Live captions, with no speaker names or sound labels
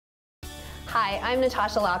Hi, I'm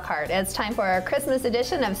Natasha Lockhart. It's time for our Christmas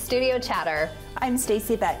edition of Studio Chatter. I'm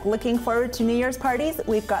Stacy Beck. Looking forward to New Year's parties.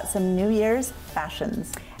 We've got some New Year's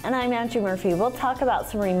fashions. And I'm Andrew Murphy. We'll talk about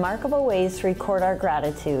some remarkable ways to record our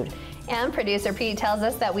gratitude. And producer Pete tells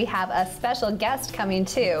us that we have a special guest coming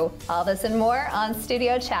too. All this and more on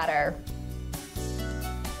Studio Chatter.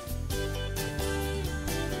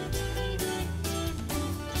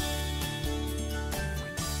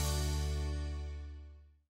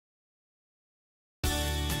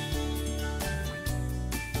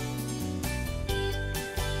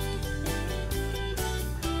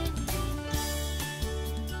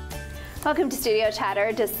 Welcome to Studio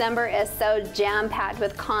Chatter. December is so jam-packed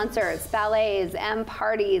with concerts, ballets, and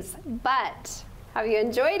parties, but have you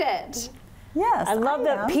enjoyed it? Yes, I love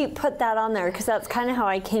that Pete put that on there because that's kind of how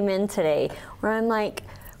I came in today, where I'm like,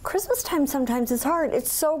 Christmas time sometimes is hard.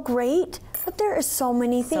 It's so great, but there are so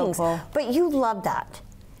many things. So cool. But you love that.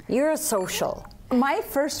 You're a social. My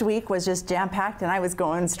first week was just jam-packed and I was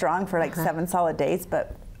going strong for like 7 solid days,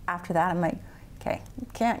 but after that I'm like, okay,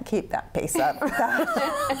 can't keep that pace up. That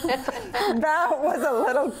was a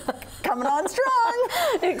little coming on strong.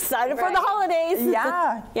 Excited for the holidays.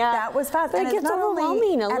 Yeah, that was fast. But it gets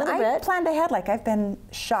overwhelming a little bit. I planned ahead, like I've been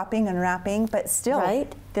shopping and wrapping, but still,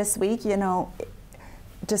 this week, you know,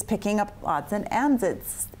 just picking up odds and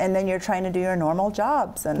ends, and then you're trying to do your normal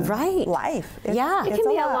jobs and life. It can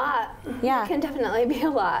be a lot. Yeah. It can definitely be a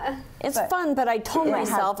lot. It's fun, but I told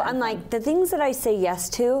myself, I'm like, the things that I say yes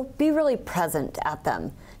to, be really present at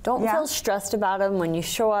them. Don't feel stressed about them when you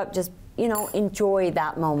show up. Just, you know, enjoy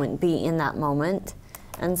that moment, be in that moment.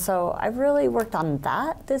 And so I've really worked on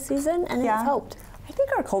that this season, and it's helped. I think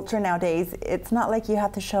our culture nowadays, it's not like you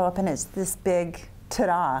have to show up and it's this big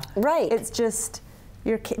ta-da. Right. It's just,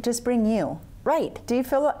 just bring you. Right. Do you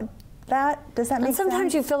feel that? Does that make sense? And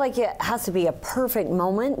sometimes you feel like it has to be a perfect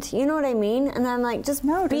moment. You know what I mean? And I'm like, just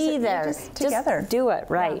be there. Just together. Just do it,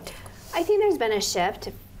 right. Yeah. I think there's been a shift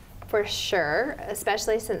for sure,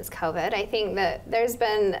 especially since COVID. I think that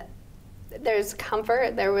there's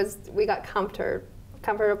comfort. We got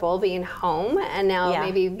comfortable being home, and now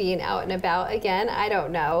maybe being out and about again. I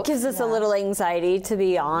don't know. Gives us a little anxiety to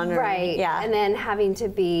be on. Right. Yeah. And then having to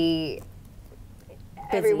be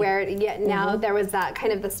everywhere. Yet now there was that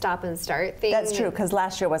kind of the stop and start thing. That's true, because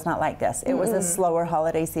last year was not like this. It was a slower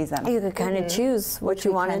holiday season. You could kind of choose what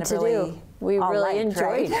you wanted to do. We really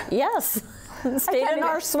enjoyed. Yes. Stayed in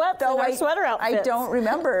our sweats and our sweater outfits. I don't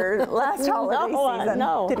remember last holiday season.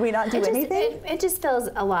 No. Did we not do anything? It just feels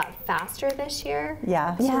a lot faster this year.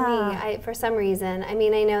 Yeah. To me, for some reason. I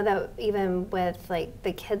mean, I know that even with like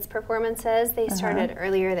the kids' performances, they started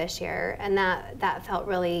earlier this year, and that felt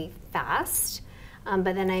really fast.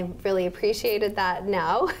 But then I really appreciated that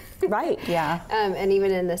now. Right. Yeah. And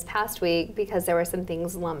even in this past week, because there were some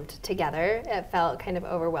things lumped together, it felt kind of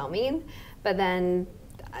overwhelming. But then,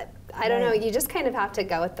 I don't know, you just kind of have to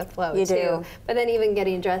go with the flow too. But then even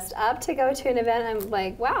getting dressed up to go to an event, I'm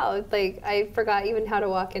like, wow, like I forgot even how to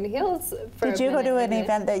walk in heels for Did you go to an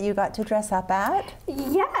event that you got to dress up at?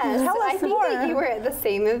 Yes. Tell us I think that you were at the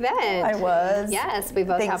same event. I was. Yes, we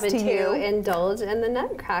both happened to indulge in the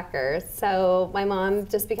Nutcracker. So my mom,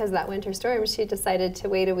 just because of that winter storm, she decided to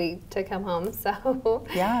wait a week to come home. So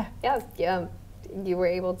yeah. You were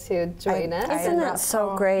able to join us. Isn't that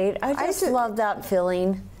so great? I just love that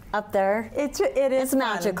feeling up there. It is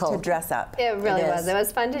magical fun to dress up. It really was. It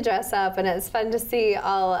was fun to dress up, and it's fun to see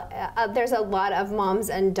all. There's a lot of moms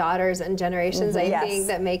and daughters and generations, I think,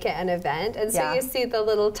 that make it an event, and so you see the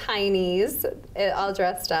little tinies all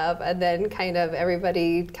dressed up, and then kind of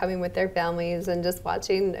everybody coming with their families and just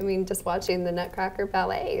watching. I mean, just watching the Nutcracker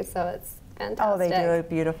Ballet. So it's fantastic. Oh, they do a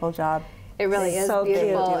beautiful job. It really is so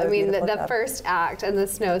beautiful. I mean, the first act and the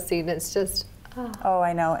snow scene, it's just. Oh,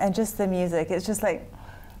 I know, and just the music. It's just like.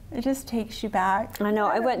 It just takes you back. I know.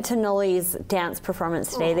 I went to Noli's dance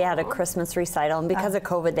performance today. They had a Christmas recital, and because of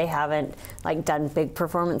COVID, they haven't like done big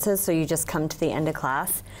performances, so you just come to the end of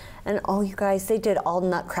class. And you guys, they did all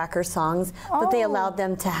Nutcracker songs, but they allowed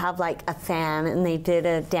them to have like a fan, and they did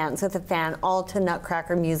a dance with a fan, all to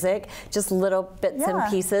Nutcracker music, just little bits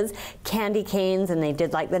and pieces, candy canes, and they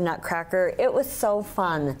did like the Nutcracker. It was so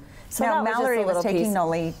fun. So now, Mallory was taking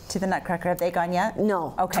Noli to the Nutcracker. Have they gone yet?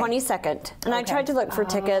 No, 22nd. And I tried to look for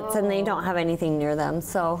tickets, and they don't have anything near them,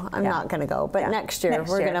 so I'm not going to go. But next year,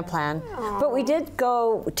 we're going to plan. But we did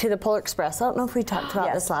go to the Polar Express. I don't know if we talked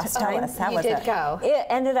about this last time. You did go. It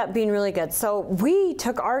ended up being really good. So we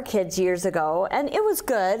took our kids years ago, and it was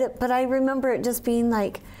good, but I remember it just being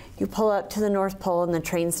like, you pull up to the North Pole and the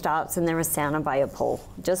train stops and there was Santa by a pole,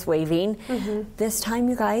 just waving. This time,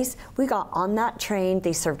 you guys, we got on that train.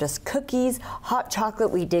 They served us cookies, hot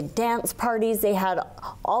chocolate. We did dance parties. They had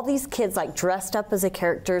all these kids like dressed up as the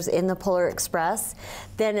characters in the Polar Express.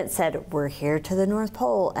 Then it said, we're here to the North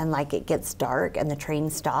Pole. And like it gets dark and the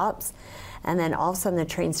train stops. And then all of a sudden the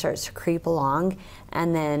train starts to creep along,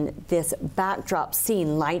 and then this backdrop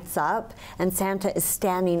scene lights up, and Santa is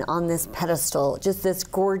standing on this pedestal, just this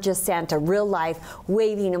gorgeous Santa, real life,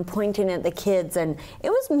 waving and pointing at the kids, and it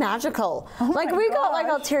was magical. Like we got like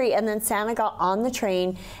all teary, and then Santa got on the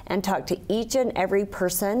train and talked to each and every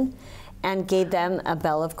person and gave them a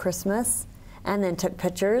bell of Christmas, and then took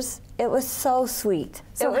pictures. It was so sweet.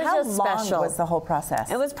 So it was how just long special. was the whole process?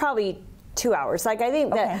 It was probably 2 hours. Like I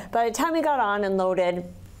think that by the time we got on and loaded,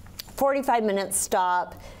 45 minutes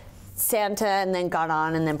stop, Santa, and then got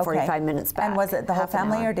on, and then 45 minutes back. And was it the whole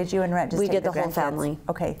family, or did you and Rhett just take did the grandkids? whole family.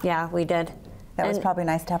 Okay. Yeah, we did. That was probably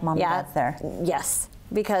nice to have mom and dads there. Yes,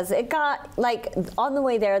 because it got, like, on the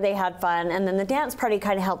way there they had fun, and then the dance party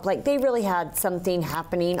kind of helped. Like, they really had something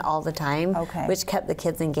happening all the time, which kept the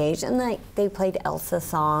kids engaged. And like they played Elsa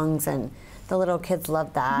songs, and the little kids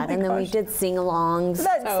loved that. And then we did sing-alongs.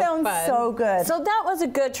 That sounds so good. So that was a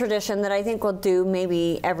good tradition that I think we'll do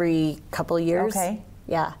maybe every couple years. Okay.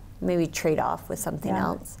 Yeah, maybe trade off with something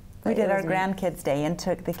else. We did our grandkids' day and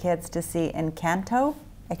took the kids to see Encanto.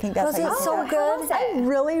 I think that's was it so good? I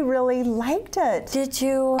really, really liked it. Did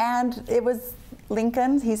you? And it was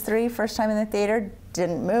Lincoln. He's 3, first time in the theater.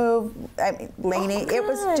 Didn't move. I mean, Lainey. It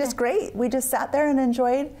was just great. We just sat there and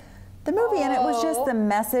enjoyed the movie, and it was just the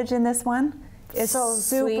message in this one is so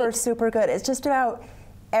super, sweet. super good. It's just about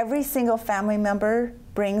every single family member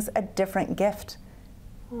brings a different gift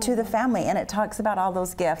to the family, and it talks about all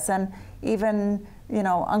those gifts. And even, you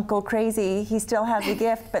know, Uncle Crazy, he still has a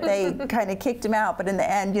gift, but they kind of kicked him out. But in the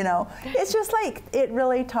end, you know, it's just like, it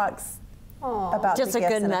really talks about just the a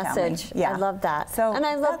gifts good in the message. family. Yeah. I love that. So and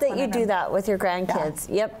I love that you do that with your grandkids.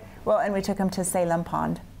 Yeah. Yep. Well, and we took them to Salem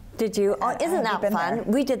Pond. Did you? Oh, isn't that fun? There.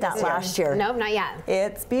 We did that last year. Nope, not yet.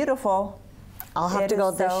 It's beautiful. I'll have to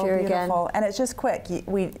go this year again. And it's just quick.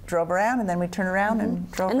 We drove around, and then we turn around and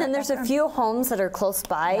drove. And then there's a few homes that are close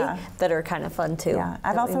by that are kind of fun too. Yeah,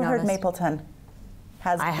 I've also heard Mapleton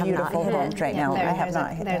has beautiful homes right now. I have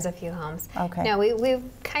not hit it. There's a few homes. Okay. No, we've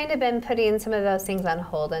kind of been putting some of those things on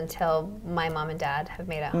hold until my mom and dad have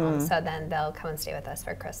made it home. So then they'll come and stay with us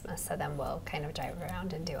for Christmas. So then we'll kind of drive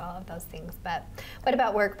around and do all of those things. But what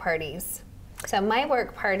about work parties? So my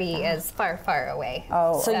work party is far, far away.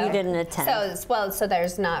 Oh, so you didn't attend. So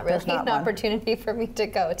there's not really an opportunity for me to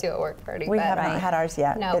go to a work party. We haven't had ours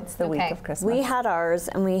yet. No. It's the week of Christmas. We had ours,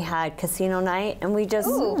 and we had casino night, and we just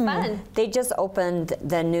fun. They just opened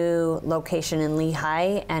the new location in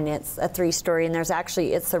Lehigh, and it's a 3-story, and there's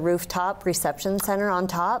actually it's a rooftop reception center on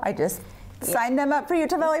top. I just signed them up for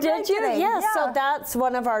Utah Valley Bridge today. Did you? Yes. Yeah. So that's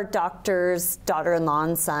one of our doctor's daughter-in-law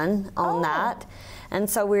and son own that. And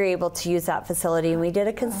so we were able to use that facility, and we did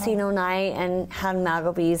a casino night and had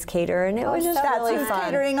Maggleby's cater, and it was just really fun.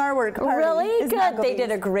 Catering our work party. Really good. They did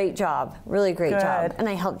a great job, really great job. And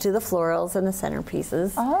I helped do the florals and the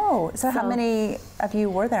centerpieces. Oh, so how many of you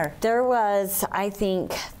were there? There was, I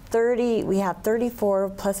think, 30. We had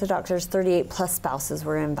 34 plus the doctors, 38 plus spouses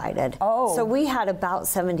were invited. Oh. So we had about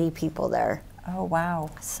 70 people there. Oh, wow.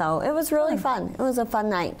 So it was really fun. It was a fun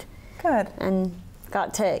night. Good. And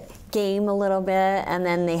got to game a little bit, and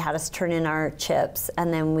then they had us turn in our chips,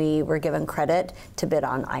 and then we were given credit to bid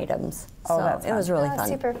on items. Oh, so that's it was really fun.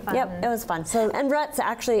 Super fun. Yep, it was fun. So, and Rhett's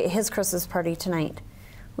actually his Christmas party tonight.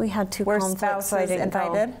 We had 2 conflicts, so I didn't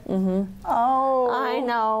invited? Go. Oh. I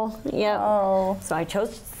know. Yep. Oh. So I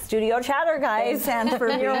chose Studio Chatter, guys. Thanks, for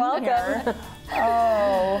You're welcome. Here.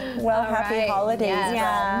 Oh, well, happy holidays. Yes.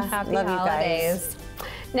 Yeah. Happy Love holidays. You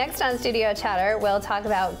guys. Next on Studio Chatter, we'll talk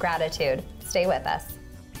about gratitude. Stay with us.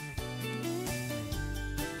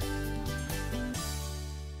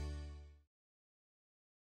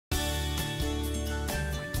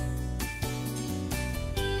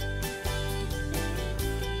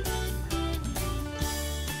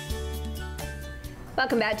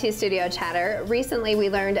 Welcome back to Studio Chatter. Recently we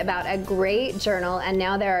learned about a great journal, and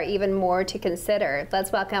now there are even more to consider.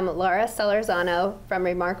 Let's welcome Laura Solorzano from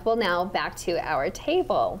Remarkable Now back to our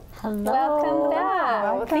table. Hello. Welcome back.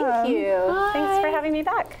 Well, thank you. Hi. Thanks for having me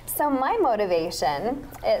back. So my motivation,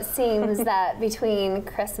 it seems that between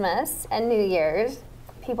Christmas and New Year's,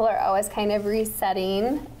 people are always kind of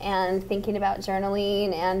resetting and thinking about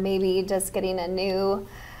journaling and maybe just getting a new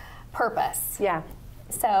purpose. Yeah.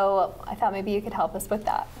 So I thought maybe you could help us with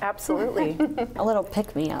that. Absolutely. A little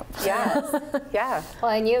pick-me-up. Yes. Yeah.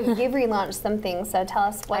 Well, and you've relaunched some things, so tell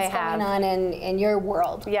us what's going on in your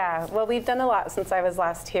world. Yeah, well, we've done a lot since I was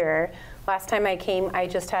last here. Last time I came, I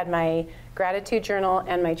just had my gratitude journal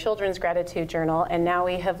and my children's gratitude journal, and now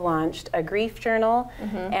we have launched a grief journal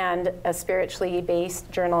and a spiritually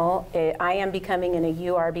based journal, I Am Becoming and a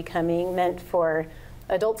You Are Becoming, meant for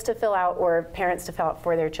adults to fill out or parents to fill out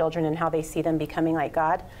for their children and how they see them becoming like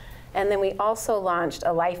God. And then we also launched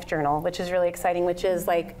a life journal, which is really exciting, which is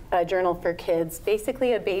like a journal for kids,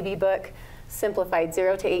 basically a baby book, simplified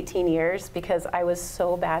 0 to 18 years, because I was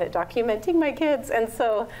so bad at documenting my kids. And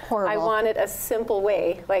so I wanted a simple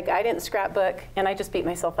way. Like, I didn't scrapbook, and I just beat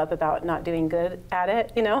myself up about not doing good at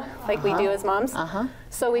it, you know, like we do as moms.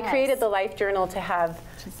 So we created the life journal to have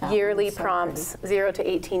yearly prompts, 0 to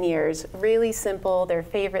 18 years, really simple, their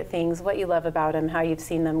favorite things, what you love about them, how you've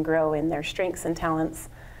seen them grow in their strengths and talents.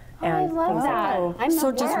 I love that. I'm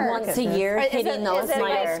so just once a year hitting those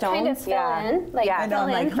milestones. Kind of fill in, like fill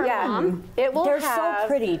in for mom. It will They're so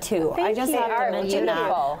pretty too. I just have to mention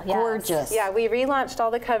that. Yes. Gorgeous. Yeah, we relaunched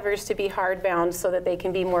all the covers to be hardbound so that they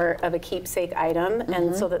can be more of a keepsake item,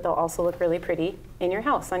 and so that they'll also look really pretty in your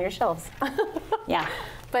house on your shelves. Yeah.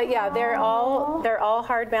 But yeah, they're all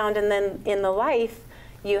hardbound, and then in the life,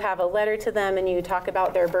 you have a letter to them and you talk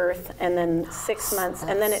about their birth, and then 6 months,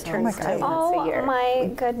 and then it turns to once a year. Oh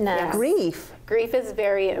my goodness. Yeah. Grief. Grief is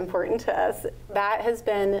very important to us. That has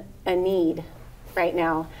been a need right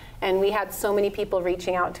now. And we had so many people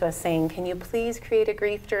reaching out to us saying, can you please create a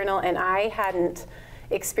grief journal? And I hadn't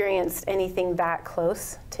experienced anything that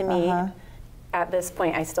close to me. At this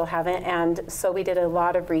point, I still haven't. And so we did a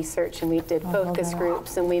lot of research, and we did focus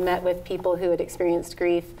groups, and we met with people who had experienced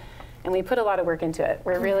grief. And we put a lot of work into it.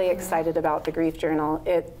 We're really excited about the grief journal.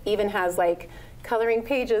 It even has like coloring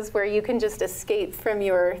pages where you can just escape from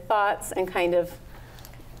your thoughts and kind of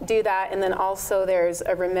do that. And then also there's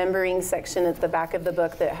a remembering section at the back of the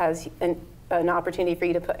book that has an opportunity for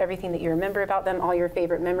you to put everything that you remember about them, all your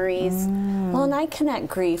favorite memories. Well, and I connect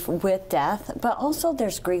grief with death, but also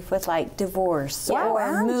there's grief with like divorce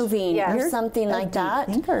or moving or something like that.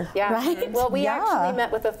 Yeah. Right? Well, we actually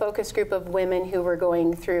met with a focus group of women who were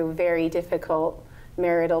going through very difficult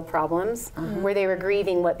marital problems where they were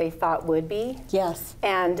grieving what they thought would be. Yes.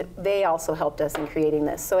 And they also helped us in creating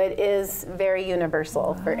this. So it is very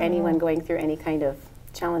universal for anyone going through any kind of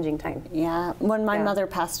challenging time. Yeah, when my mother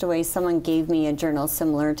passed away, someone gave me a journal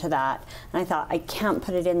similar to that, and I thought, I can't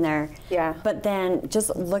put it in there. Yeah. But then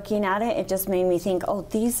just looking at it, it just made me think, oh,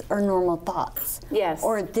 these are normal thoughts. Yes.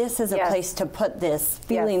 Or this is a place to put this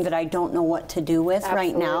feeling that I don't know what to do with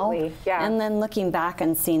right now. Yeah. And then looking back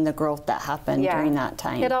and seeing the growth that happened during that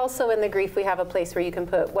time. It also, in the grief, we have a place where you can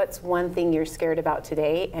put what's one thing you're scared about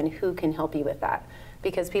today and who can help you with that.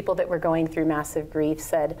 Because people that were going through massive grief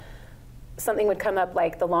said, something would come up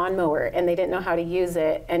like the lawnmower and they didn't know how to use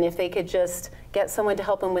it, and if they could just get someone to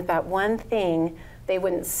help them with that one thing, they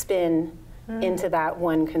wouldn't spin into that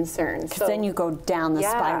one concern. Because then you go down the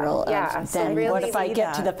spiral of then so really what if I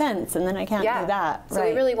get to the fence and then I can't do that? So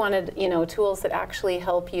we really wanted, you know, tools that actually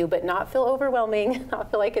help you but not feel overwhelming, not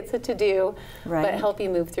feel like it's a to-do, but help you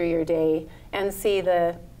move through your day and see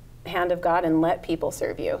the hand of God and let people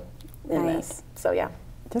serve you in this. So yeah.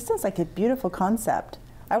 This sounds like a beautiful concept.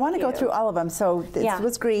 I want to go through all of them. So this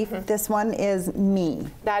was grief. This one is me.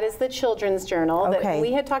 That is the children's journal. Okay.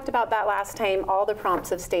 We had talked about that last time. All the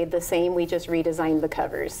prompts have stayed the same. We just redesigned the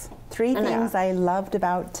covers. 3 things I loved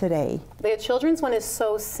about today. The children's one is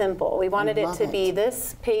so simple. We wanted it to be,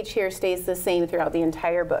 this page here stays the same throughout the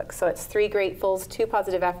entire book. So it's 3 gratefuls, 2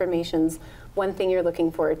 positive affirmations, 1 thing you're looking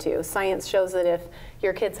forward to. Science shows that if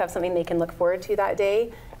your kids have something they can look forward to that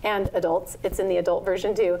day, and adults, it's in the adult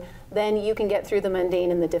version too, then you can get through the mundane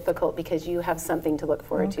and the difficult because you have something to look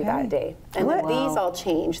forward to that day. And then these all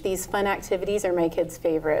change. These fun activities are my kids'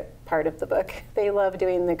 favorite part of the book. They love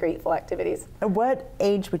doing the grateful activities. What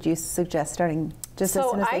age would you suggest starting? Just as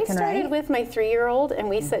soon as they can I started write? with my 3-year-old, and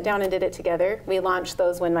we sat down and did it together. We launched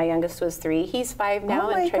those when my youngest was 3. He's 5 now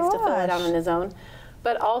and tries to fill it out on his own.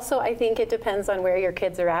 But also I think it depends on where your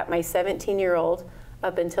kids are at. My 17-year-old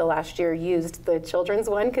up until last year used the children's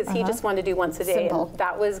one because he just wanted to do once a day. And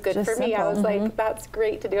that was good for me. I was like, that's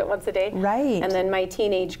great to do it once a day. Right. And then my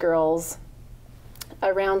teenage girls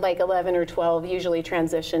around like 11 or 12 usually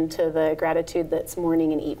transition to the gratitude that's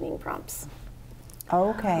morning and evening prompts.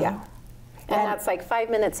 Okay. Yeah. And that's like 5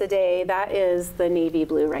 minutes a day. That is the navy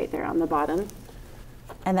blue right there on the bottom.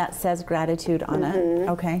 And that says gratitude on it.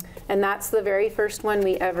 Okay. And that's the very first one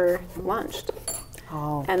we ever launched.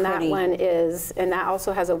 Oh, and that one is, and that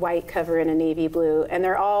also has a white cover and a navy blue. And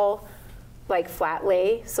they're all like flat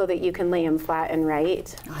lay so that you can lay them flat and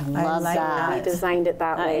write. I love like that. We designed it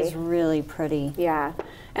that way. That is really pretty. Yeah.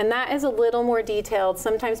 And that is a little more detailed.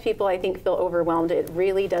 Sometimes people, I think, feel overwhelmed. It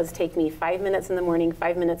really does take me 5 minutes in the morning,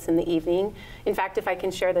 5 minutes in the evening. In fact, if I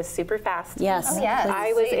can share this super fast. Yes. Oh, yes.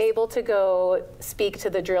 I was able to go speak to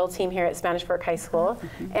the drill team here at Spanish Fork High School,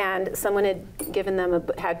 and someone had given them,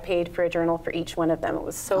 had paid for a journal for each one of them. It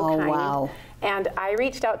was so kind. Wow. And I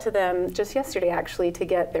reached out to them just yesterday, actually, to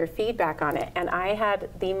get their feedback on it. And I had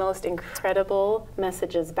the most incredible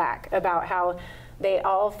messages back about how they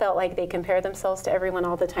all felt like they compare themselves to everyone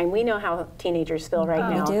all the time. We know how teenagers feel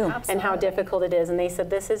right now. We do. And how difficult it is. And they said,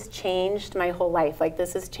 this has changed my whole life. Like,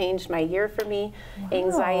 this has changed my year for me. Wow.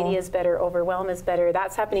 Anxiety is better. Overwhelm is better.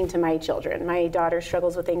 That's happening to my children. My daughter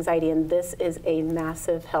struggles with anxiety, and this is a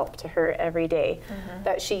massive help to her every day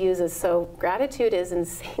that she uses. So gratitude is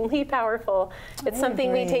insanely powerful. It's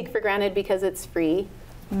something we take for granted because it's free,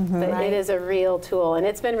 but it is a real tool. And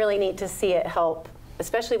it's been really neat to see it help,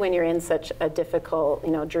 especially when you're in such a difficult,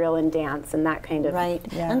 drill and dance and that kind of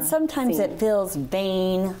And sometimes it feels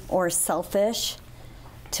vain or selfish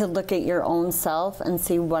to look at your own self and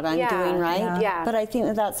see what I'm doing right. Yeah. But I think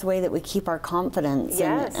that that's the way that we keep our confidence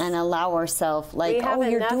and allow ourselves, like, We have oh,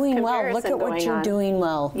 you're enough doing well. Look comparison at what going you're on. doing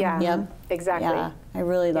well. Yeah. Yep. Exactly. Yeah, I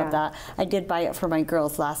really love that. I did buy it for my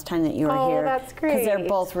girls last time that you were here. Oh, that's great. Because they're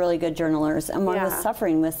both really good journalers. And one was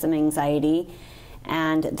suffering with some anxiety,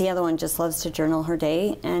 and the other one just loves to journal her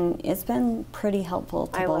day, and it's been pretty helpful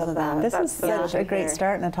to both of them. This is such a great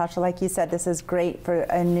start, Natasha. Like you said, this is great for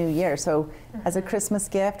a new year. So as a Christmas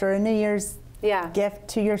gift or a New Year's gift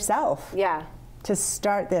to yourself. Yeah. To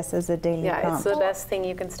start this as a daily prompt. It's the best thing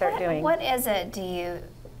you can start doing. What is it,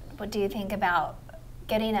 what do you think about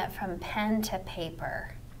getting it from pen to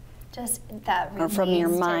paper? Just that or from your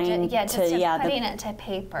mind to putting it to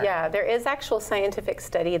paper. Yeah, there is actual scientific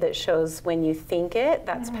study that shows when you think it,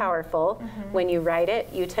 that's powerful. When you write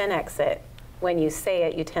it, you 10x it. When you say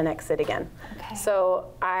it, you 10x it again. Okay.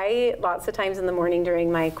 So I, lots of times in the morning during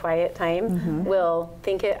my quiet time, will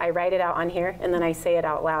think it, I write it out on here, and then I say it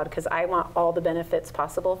out loud, because I want all the benefits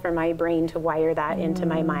possible for my brain to wire that into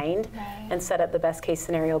my mind and set up the best case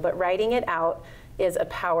scenario. But writing it out is a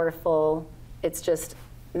powerful, it's just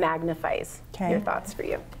magnifies your thoughts for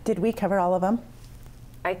you. Did we cover all of them?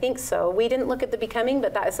 I think so. We didn't look at the becoming,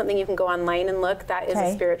 but that is something you can go online and look. That is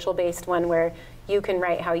a spiritual based one where you can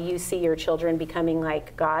write how you see your children becoming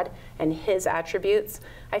like God and his attributes.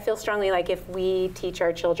 I feel strongly like if we teach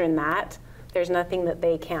our children that, there's nothing that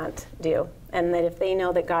they can't do. And that if they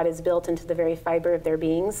know that God is built into the very fiber of their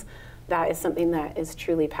beings, that is something that is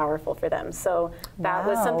truly powerful for them. So that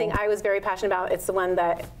was something I was very passionate about. It's the one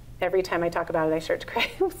that every time I talk about it, I start to cry.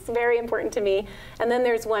 It's very important to me. And then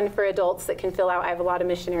there's one for adults that can fill out. I have a lot of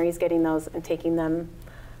missionaries getting those and taking them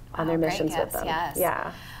on their missions with them. Yes.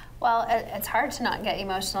 Yeah. Well, it's hard to not get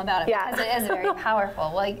emotional about it because it is very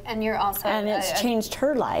powerful. Like, and you're also it's changed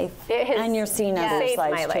her life, and you're seeing others'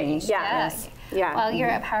 lives change. Yes. Yeah. Well, you're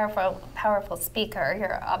a powerful speaker.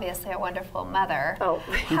 You're obviously a wonderful mother. Oh.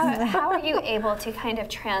 How are you able to kind of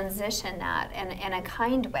transition that in a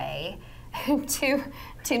kind way to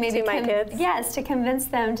maybe my kids? Yes, to convince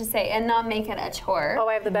them to say and not make it a chore. Oh,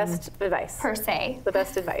 I have the best advice. Per se. The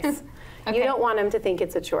best advice. You don't want them to think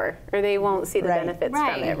it's a chore, or they won't see the benefits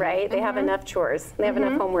from it, right? They have enough chores. They have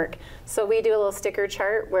enough homework. So we do a little sticker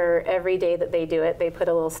chart where every day that they do it, they put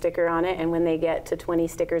a little sticker on it, and when they get to 20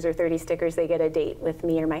 stickers or 30 stickers, they get a date with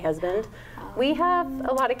me or my husband. We have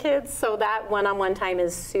a lot of kids, so that one-on-one time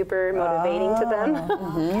is super motivating to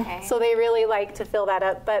them. So they really like to fill that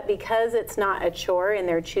up, but because it's not a chore and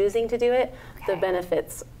they're choosing to do it, the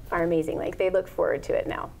benefits are amazing. Like, they look forward to it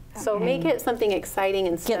now. So make it something exciting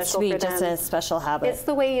and special for them. Gets to be just a special habit. It's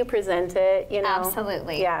the way you present it, you know.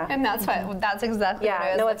 Absolutely. Yeah. And that's exactly what I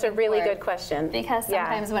was no, it's a looking really for. good question. Because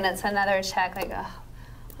sometimes when it's another check, like, oh,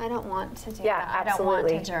 I don't want to do that. Absolutely. I don't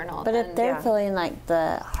want to journal. But if they're feeling like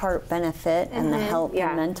the heart benefit and the health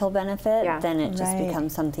and mental benefit, then it just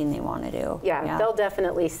becomes something they want to do. Yeah, they'll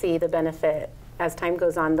definitely see the benefit. As time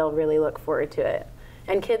goes on, they'll really look forward to it.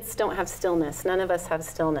 And kids don't have stillness. None of us have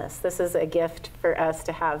stillness. This is a gift for us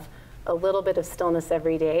to have a little bit of stillness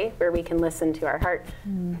every day where we can listen to our heart.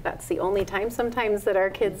 That's the only time sometimes that our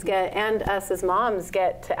kids get, and us as moms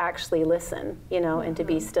get to actually listen, you know, and to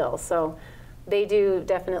be still. So they do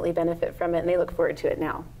definitely benefit from it, and they look forward to it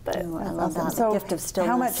now. But I love that. So the gift of stillness.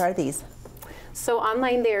 How much are these? So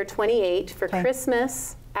online they are $28 for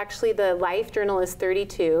Christmas. Actually, the Life Journal is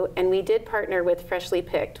 $32, and we did partner with Freshly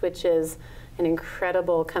Picked, which is an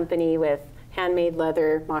incredible company with handmade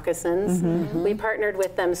leather moccasins. We partnered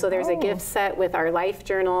with them, so there's a gift set with our Life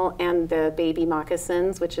journal and the baby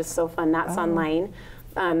moccasins, which is so fun. That's online.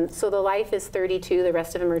 So the Life is $32, the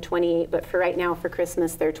rest of them are $28, but for right now, for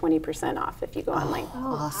Christmas, they're 20% off if you go online.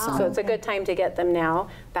 Awesome. So it's a good time to get them now.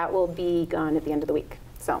 That will be gone at the end of the week.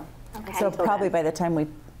 So, so probably by the time we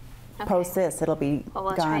post this, it'll be well,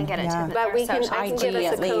 we'll gone. try and get it to the but we can, I can give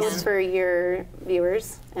us a code for your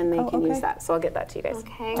viewers, and they can use that. So I'll get that to you guys.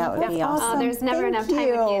 Okay. That would be awesome. Oh, there's never enough time with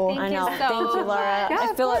you. Thank I you know. so Thank you, Laura. much.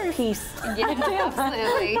 I feel at peace. Yeah,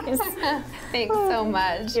 absolutely. Thanks so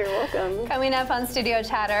much. You're welcome. Coming up on Studio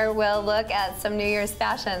Chatter, we'll look at some New Year's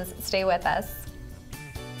fashions. Stay with us.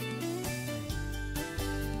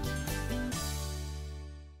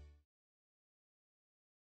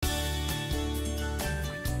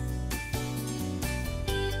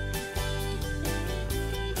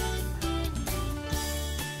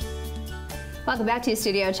 Welcome back to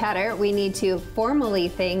Studio Chatter. We need to formally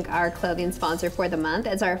thank our clothing sponsor for the month.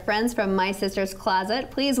 It's our friends from My Sister's Closet.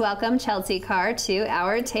 Please welcome Chelsea Carr to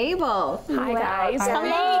our table. Hi guys. Thank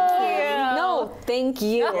you. No, thank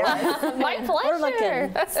you. My pleasure. We're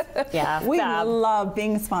looking. Yeah, We fab. love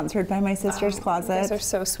being sponsored by My Sister's You Closet. guys are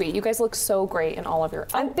so sweet. You guys look so great in all of your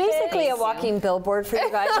I'm outfits. basically a walking billboard for you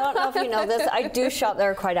guys. I don't know if you know this. I do shop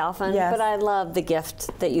there quite often, Yes. but I love the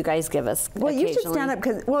gift that you guys give us. Well, you should occasionally. stand up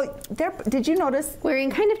because, well, did you notice?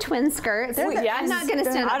 Wearing kind of twin skirts. Yes. I'm not going to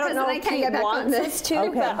stand up I don't because know then I if can't he get back on wants this. us to,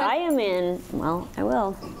 Okay. but I am in, well, I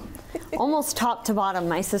will. Almost top to bottom,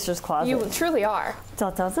 My Sister's Closet. You truly are. Da,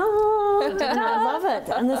 da, da. And I love it.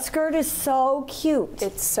 And the skirt is so cute.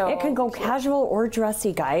 It's so It can go cute. casual or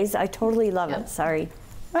dressy, guys. I totally love it. Sorry.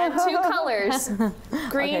 And 2 colors,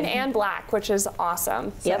 green Okay. and black, which is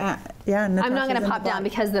awesome. Yep. Yeah, I'm not going Natasha's to in pop the down black.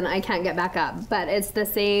 because then I can't get back up. But it's the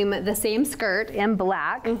same skirt in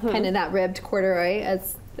black, kind of that ribbed corduroy.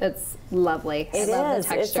 It's lovely. I love the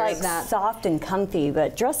texture It's like of that. soft and comfy,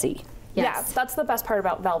 but dressy. Yeah, Yes. that's the best part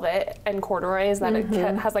about velvet and corduroy is that it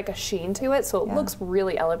has like a sheen to it, so it looks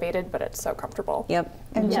really elevated, but it's so comfortable. Yep.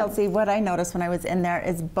 And Chelsea, what I noticed when I was in there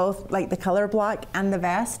is both like the color block and the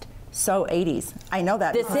vest, so 80s. I know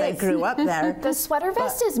that This because I is. grew up there. The sweater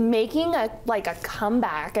vest is making a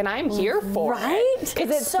comeback, and I'm here for Right? it. Because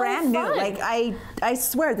it's so brand new. fun. Like I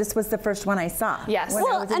swear this was the first one I saw. Yes. when I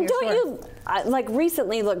Well, was in and your don't store. you like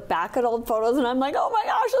recently look back at old photos and I'm like, oh my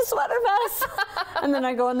gosh, a sweater vest. And then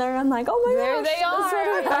I go in there and I'm like, oh my There gosh, they the are.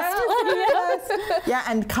 sweater vest. Yeah,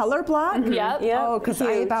 and color block. Yep. Yep. Oh, because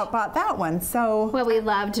I Huge. about bought that one. So Well, we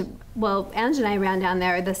loved, Ange and I ran down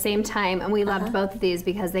there at the same time, and we loved both of these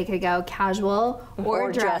because they could go casual or,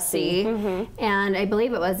 Or dressy. dressy. And I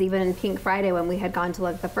believe it was even Pink Friday when we had gone to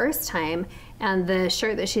look the first time. And the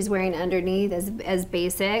shirt that she's wearing underneath is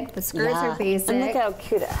basic. The skirts are basic. And look how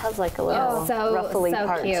cute it has, like a little so ruffly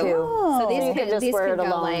part cute. too. So these you could just these wear could it go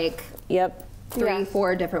alone. like Yep.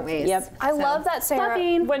 3-4 different ways. Yep. I So, love that Sarah,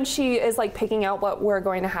 fluffing. when she is like picking out what we're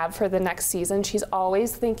going to have for the next season, she's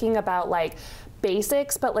always thinking about like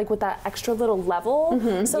basics, but like with that extra little level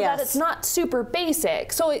so that Yes. it's not super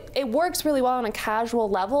basic. So it works really well on a casual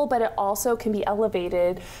level, but it also can be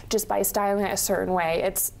elevated just by styling it a certain way.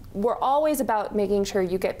 We're always about making sure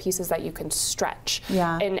you get pieces that you can stretch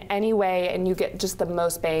in any way, and you get just the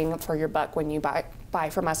most bang for your buck when you buy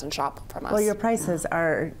from us and shop from us. well, your prices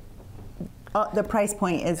are. The price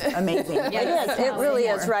point is amazing. It is. It really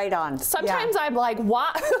is right on. Sometimes I'm like,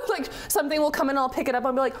 what? Like something will come in, I'll pick it up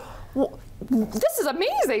and be like, well, this is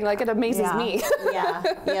amazing. Like it amazes Yeah. me. Yeah.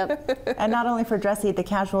 Yep. And not only for dressy, the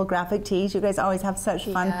casual graphic tees. You guys always have such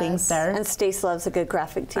fun things there. And Stace loves a good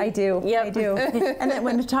graphic tee. I do. Yep. I do. And then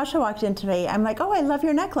when Natasha walked in today, I'm like, oh, I love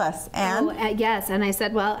your necklace. And Yes, and I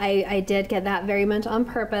said, well, I did get that very much on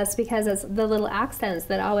purpose because it's the little accents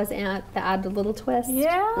that always add a little twist.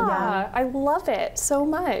 Yeah, I love it so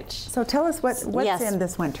much. so tell us what's Yes. in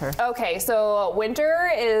this winter. Okay, so winter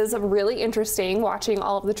is really interesting watching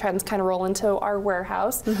all of the trends kind of roll into our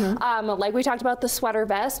warehouse. Like we talked about the sweater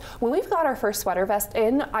vest. When we've got our first sweater vest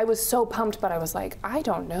in, I was so pumped, but I was like, I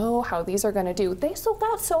don't know how these are gonna do. They sold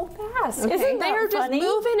out so fast. Isn't They that are just funny?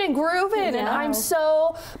 moving and grooving, and I'm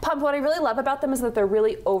so pumped. What I really love about them is that they're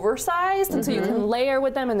really oversized, and so you can layer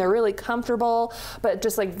with them, and they're really comfortable, but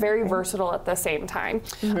just like very versatile at the same time.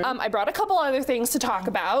 I brought a couple other things to talk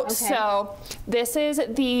about. So this is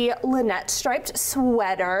the Lynette striped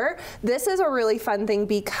sweater. This is a really fun thing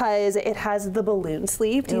because it has the balloon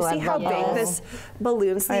sleeve. Do you see how big this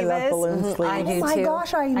balloon sleeve is? I love balloon sleeves. I do Oh my too.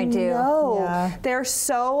 gosh, I do. know. Yeah. They're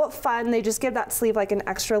so fun. They just give that sleeve like an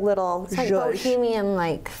extra little It's like zhuzh. bohemian,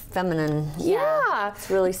 like feminine. Yeah. It's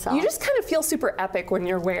really soft. You just kind of feel super epic when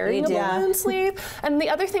you're wearing You a do. balloon sleeve. And the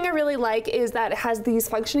other thing I really like is that it has these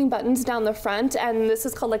functioning buttons down the front, and this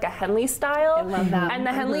is called like a Henley style. I love that. And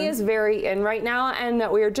the Henley is very in right now, and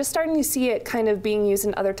we're just starting to see it kind of being used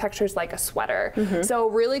in other textures like a sweater. So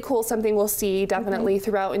really cool, something we'll see definitely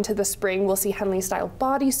throughout into the spring. We'll see Henley style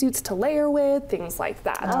bodysuits to layer with, things like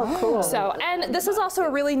that. Oh, cool. So, and this is also a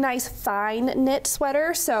really nice fine knit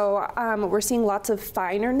sweater. So we're seeing lots of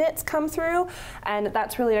finer knits come through, and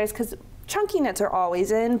that's really nice because chunky knits are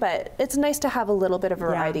always in, but it's nice to have a little bit of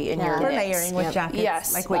variety in your For knits. layering with jackets,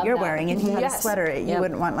 Yes. like what Love you're that. wearing. If you had a Yes. sweater, you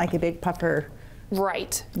wouldn't want like a big puffer.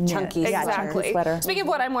 Right. Chunky Yeah, sweater. chunky Exactly. sweater. Speaking of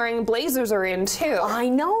what I'm wearing, blazers are in too. I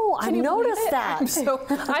know. I've Can you believe noticed it? that. I'm so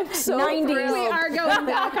 90s. thrilled. We are going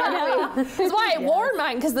back, aren't we? That's why I wore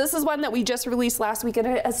mine, because this is one that we just released last week and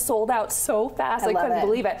it has sold out so fast. I love couldn't it.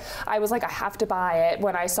 believe it. I was like, I have to buy it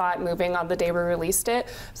when I saw it moving on the day we released it.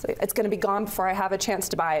 So it's going to be gone before I have a chance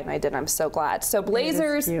to buy it, and I did. I'm so glad. So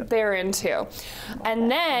blazers, cute. they're in too.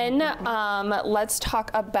 And then let's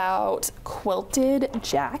talk about quilted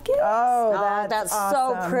jackets. Oh, that's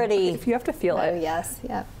awesome. so pretty. If you have to feel Oh, it. yes,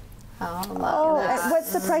 yep. Oh, Oh, love that. and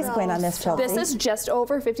what's the price point on this, Chelsea? This is just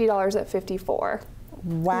over $50 at $54.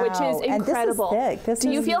 wow. Which is incredible. And this is thick. Do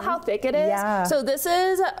you feel how thick it is? Yeah. So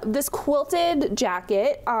this quilted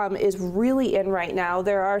jacket is really in right now.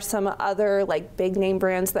 There are some other like big name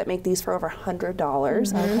brands that make these for over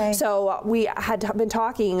 $100. Okay. So we had been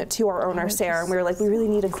talking to our owner Sarah, and we were like, we really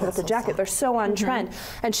need a quilted jacket. They're so on trend,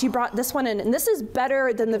 and she brought this one in, and this is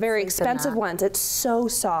better than the very expensive ones. It's so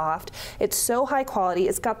soft. It's so high quality.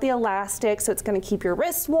 It's got the elastic, so it's going to keep your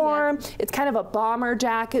wrists warm. It's kind of a bomber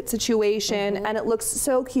jacket situation, and it looks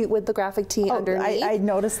so cute with the graphic tee underneath. I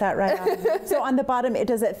noticed that right on. So on the bottom,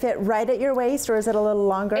 does it fit right at your waist, or is it a little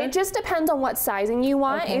longer? It just depends on what sizing you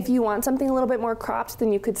want. Okay. If you want something a little bit more cropped,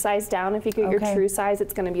 then you could size down. If you get your Okay. true size,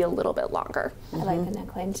 it's going to be a little bit longer. I like the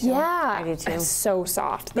neckline too. Yeah, I do too. It's so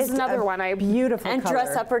soft. This is another a one I beautiful And color.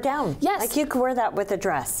 dress up or down. Yes. Like you could wear that with a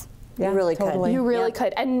dress. Yeah, you really totally. could. You really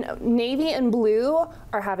could. And navy and blue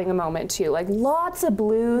are having a moment too. Like lots of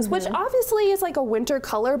blues, which obviously is like a winter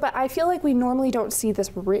color, but I feel like we normally don't see this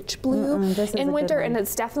rich blue this is a in good winter, one. and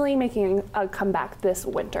it's definitely making a comeback this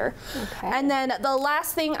winter. Okay. And then the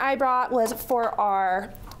last thing I brought was for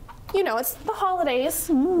our, you know, it's the holidays,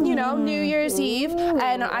 you know, New Year's Eve,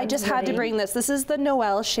 and I just had to bring this. This is the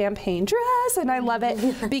Noel champagne dress, and I love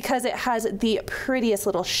it because it has the prettiest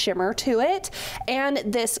little shimmer to it. And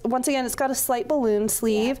this, once again, it's got a slight balloon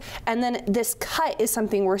sleeve, and then this cut is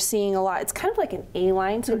something we're seeing a lot. It's kind of like an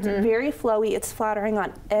A-line, so it's very flowy. It's flattering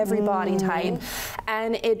on every body type,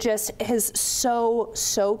 and it just is so,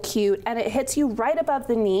 so cute, and it hits you right above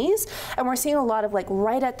the knees, and we're seeing a lot of like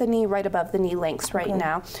right at the knee, right above the knee lengths right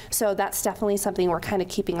now. So that's definitely something we're kind of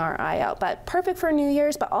keeping our eye out. But perfect for New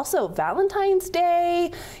Year's, but also Valentine's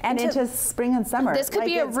Day. and into spring and summer. This could Like,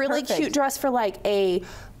 be a it's really perfect. cute dress for like a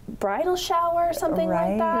bridal shower or something Right.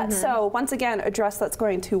 like that. So once again, a dress that's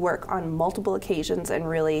going to work on multiple occasions, and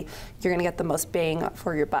really you're going to get the most bang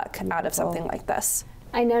for your buck out of something like this.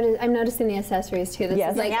 I'm noticing the accessories too. This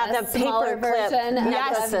Yes. is like Yeah, a the smaller paperclip version of your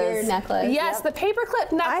necklaces. necklace. Yes, the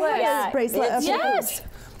paperclip necklace. I have this bracelet. it's- of Yes,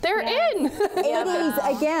 they're in.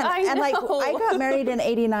 80s again. I And like know. I got married in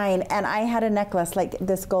 89 and I had a necklace like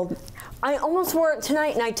this gold. I almost wore it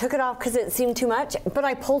tonight and I took it off because it seemed too much, but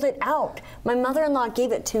I pulled it out. My mother-in-law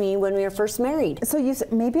gave it to me when we were first married. So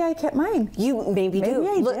maybe I kept mine. You maybe do.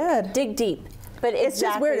 Maybe I did. Dig deep. But It's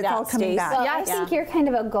just weird, it's all coming back. Well, Yes. I think you're kind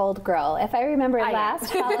of a gold girl. If I remember I am. last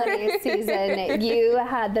holiday season, you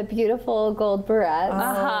had the beautiful gold barrettes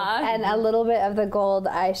and a little bit of the gold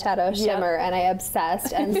eyeshadow shimmer, and I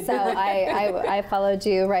obsessed. And so I followed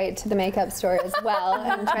you right to the makeup store as well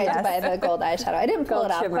and tried to buy the gold eyeshadow. I didn't pull Gold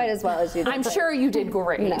it off shimmer. quite as well as you did. I'm sure you did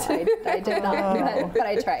great. No, I did not, but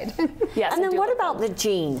I tried. Yes. And I then do what love about the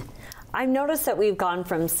jean? I've noticed that we've gone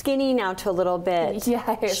from skinny now to a little bit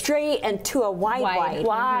Yes. straight and to a wide.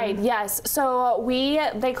 Wide, yes. So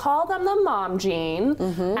they call them the mom jean,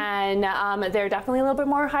 and they're definitely a little bit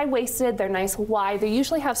more high-waisted. They're nice wide. They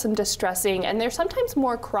usually have some distressing, and they're sometimes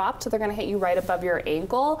more cropped, so they're going to hit you right above your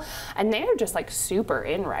ankle. And they're just like super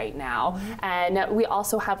in right now. And we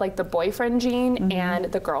also have like the boyfriend jean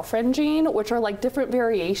and the girlfriend jean, which are like different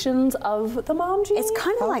variations of the mom jean. It's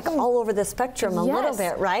kind of like all over the spectrum a little Yes.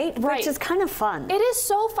 bit, right? Right. which is kind of fun. It is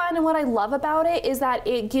so fun, and what I love about it is that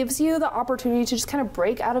it gives you the opportunity to just kind of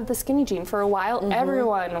break out of the skinny jean. For a while,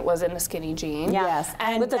 everyone was in the skinny jean. Yes.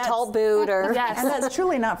 And with the tall boot or... Yes. And that's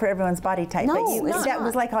truly not for everyone's body type. No, but it's that not.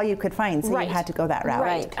 was like all you could find, so Right. you had to go that route.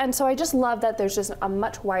 Right. And so I just love that there's just a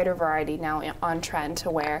much wider variety now on trend to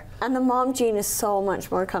wear. And the mom jean is so much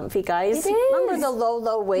more comfy, guys. It is. Remember the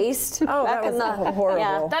low waist? Oh, that was horrible.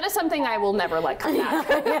 Yeah. That is something I will never let come back.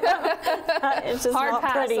 It's just Hard not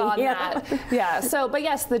pass pretty. on that. Yeah. So, but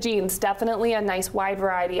yes, the jeans, definitely a nice wide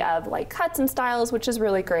variety of like cuts and styles, which is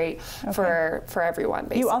really great for everyone.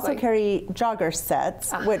 Basically. You also carry jogger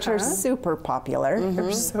sets, which are super popular.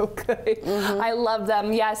 They're so good. I love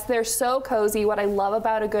them. Yes, they're so cozy. What I love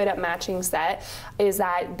about a good at matching set is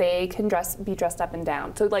that they can be dressed up and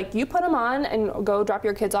down. So like you put them on and go drop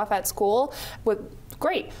your kids off at school with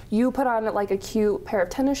great. You put on like a cute pair of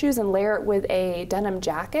tennis shoes and layer it with a denim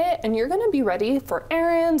jacket, and you're going to be ready for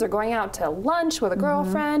errands or going out to lunch with a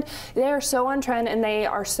girlfriend. They are so on trend, and they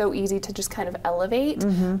are so easy to just kind of elevate.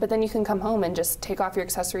 But then you can come home and just take off your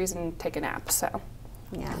accessories and take a nap. So.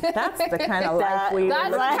 Yeah. That's the kind of life we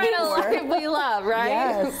That's the kind of life we love, right?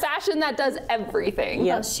 Yes. Fashion that does everything.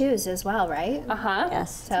 Yeah. Well, shoes as well, right?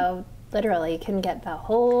 Yes. So literally you can get the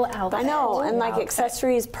whole outfit. I know, and like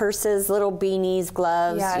accessories, purses, little beanies,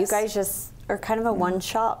 gloves. Yes. You guys just are kind of a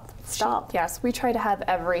one-shop stop. Yes, we try to have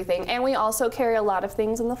everything. And we also carry a lot of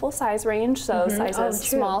things in the full size range, so sizes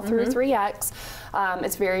small through 3X.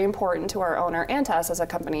 It's very important to our owner and to us as a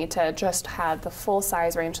company to just have the full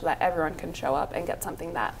size range so that everyone can show up and get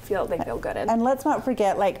something that they feel good in. And let's not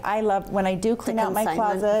forget, like, I love when I do clean out my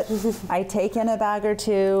closet, I take in a bag or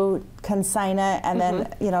two, consign it, and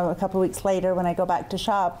then, you know, a couple weeks later when I go back to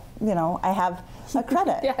shop, you know, I have a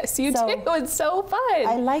credit. Yes, you do. It's so fun.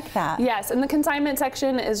 I like that. Yes, and the consignment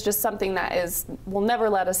section is just something that will never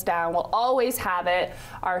let us down. We'll always have it.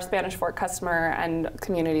 Our Spanish Fork customer and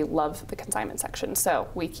community love the consignment section, so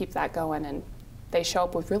we keep that going, and they show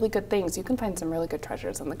up with really good things. You can find some really good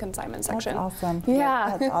treasures in the consignment section. That's awesome.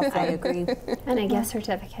 Yeah. That's awesome. I agree. And a gift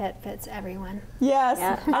certificate fits everyone. Yes.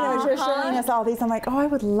 Yeah. I know, you're showing us all these. I'm like, oh, I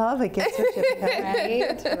would love a gift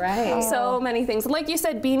certificate. Right, right. So many things. Like you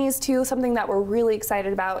said, beanies too, something that we're really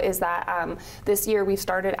excited about is that this year we've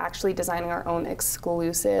started actually designing our own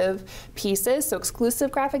exclusive pieces. So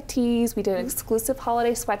exclusive graphic tees, we did exclusive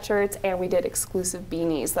holiday sweatshirts, and we did exclusive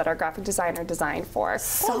beanies that our graphic designer designed for.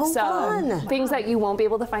 So fun. Things that you won't be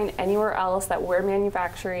able to find anywhere else that we're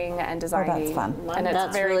manufacturing and designing. Oh, that's fun. And it's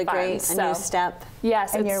That's very really fun. great. So, A new step.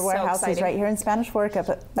 Yes, And it's your warehouse so is exciting. right here in Spanish Fork up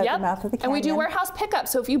at the mouth of the canyon. And we do warehouse pickup.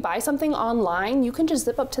 So if you buy something online, you can just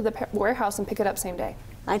zip up to the warehouse and pick it up same day.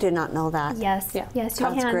 I did not know that. Yes, Yeah. yes, you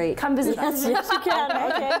Sounds can. great. Come visit us. Yes, you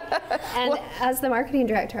can. Okay. And as the marketing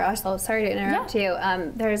director, also, sorry to interrupt you,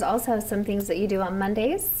 there's also some things that you do on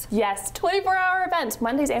Mondays. Yes, 24-hour events,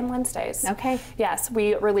 Mondays and Wednesdays. Okay. Yes,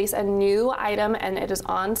 we release a new item and it is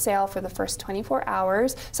on sale for the first 24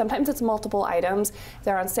 hours. Sometimes it's multiple items.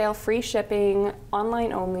 They're on sale, free shipping,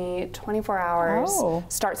 online only, 24 hours. Oh.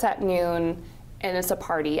 Starts at noon, and it's a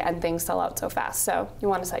party, and things sell out so fast. So you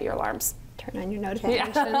want to set your alarms. Turn on your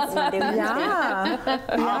notifications. Yeah.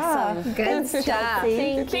 Awesome. Good stuff.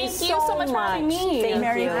 Thank you so much for having me. Thank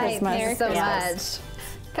Merry you. Christmas. Thanks so Yes.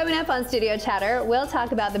 much. Coming up on Studio Chatter, we'll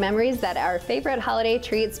talk about the memories that our favorite holiday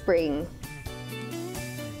treats bring.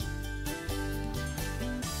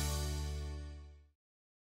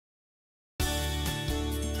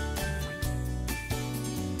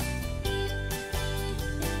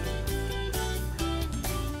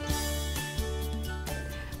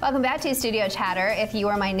 Welcome back to Studio Chatter. If you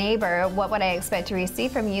were my neighbor, what would I expect to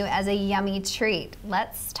receive from you as a yummy treat?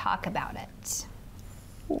 Let's talk about it.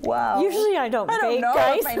 Wow. Usually I don't I bake, don't know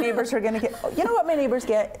guys. if my neighbors are going to get. You know what my neighbors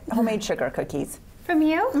get? Homemade sugar cookies. From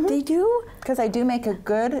you? They do? Because I do make a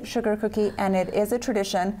good sugar cookie, and it is a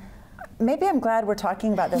tradition. Maybe I'm glad we're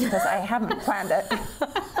talking about this because I haven't planned it.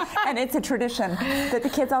 And it's a tradition that the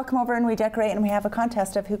kids all come over and we decorate, and we have a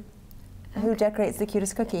contest of who decorates the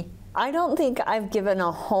cutest cookie. I don't think I've given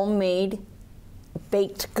a homemade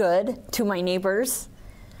baked good to my neighbors.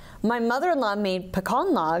 My mother-in-law made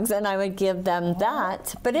pecan logs, and I would give them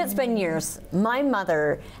that, but it's been years. My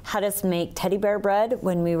mother had us make teddy bear bread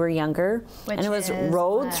when we were younger, Which and it was is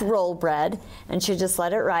Rhodes what? roll bread, and she'd just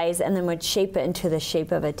let it rise and then would shape it into the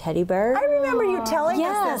shape of a teddy bear. I remember you telling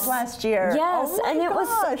us this last year. Yes, Oh my and it was,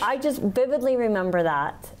 gosh. I just vividly remember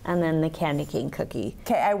that, and then the candy cane cookie.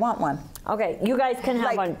 Okay, I want one. Okay, you guys can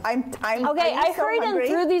have Like, one. I'm Okay, are you I so hurried hungry?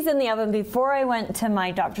 and threw these in the oven before I went to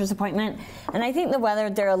my doctor's appointment, and I think the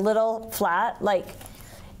weather, they're a little flat. Like,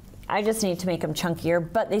 I just need to make them chunkier,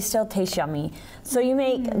 but they still taste yummy. So you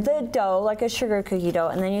make the dough like a sugar cookie dough,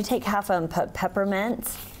 and then you take half of them, put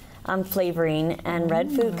peppermint flavoring and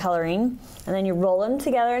red food coloring, and then you roll them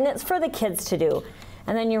together, and it's for the kids to do.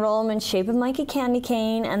 And then you roll them and shape them like a candy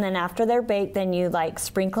cane, and then after they're baked, then you like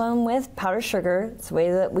sprinkle them with powdered sugar. It's the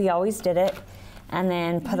way that we always did it. And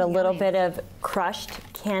then put a little bit of crushed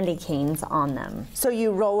candy canes on them. So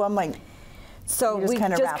you roll them like, so we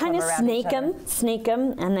just kind of snake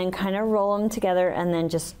them, and then kind of roll them together, and then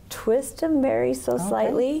just twist them very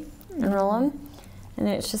slightly, and roll them. And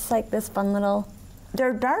it's just like this fun little...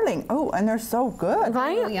 They're darling. Oh, and they're so good.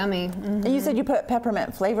 Right? Oh, yummy. And you said you put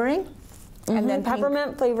peppermint flavoring? And then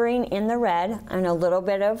peppermint flavoring in the red, and a little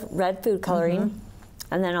bit of red food coloring.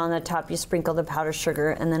 And then on the top you sprinkle the powdered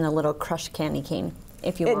sugar, and then a little crushed candy cane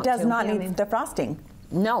if you want to. It does not need the frosting.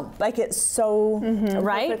 No. Like it's so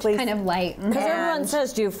right? Kind of light. Because everyone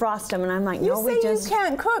says, do you frost them? And I'm like, no, we just... You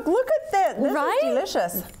can't cook. Look at that. This is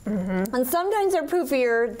delicious. And sometimes they're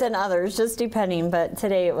poofier than others, just depending. But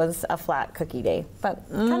today it was a flat cookie day. But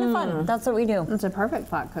kind of fun. That's what we do. It's a perfect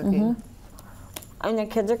flat cookie. And the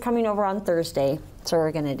kids are coming over on Thursday, so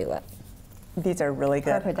we're going to do it. These are really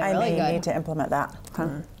good. Perfect. I Really may need to implement that.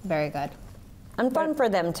 Very good. And fun for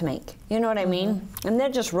them to make. You know what I mean? And they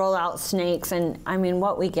just roll out snakes, and I mean,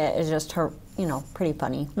 what we get is just, pretty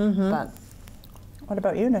funny. But what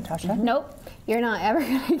about you, Natasha? Nope. You're not ever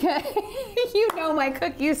gonna get. You know my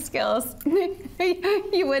cookie skills.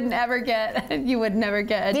 You would never get. You would never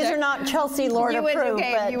get. These are not Chelsea Lord approved.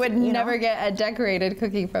 You would never get a decorated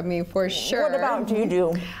cookie from me for sure. What about do you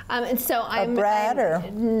do? And so I'm bread or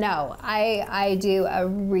no. I do a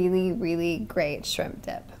really, really great shrimp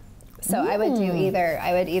dip. So I would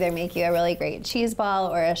either make you a really great cheese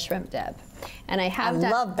ball or a shrimp dip. And I have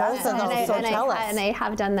done love both of those, so tell us. And I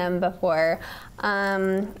have done them before.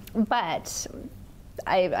 But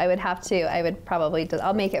I would probably,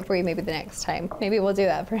 I'll make it for you maybe the next time. Maybe we'll do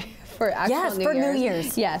that for actual New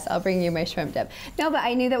Year's. Yes, I'll bring you my shrimp dip. No, but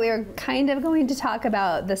I knew that we were kind of going to talk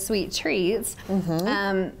about the sweet treats.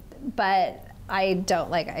 But I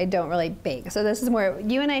don't really bake. So this is more,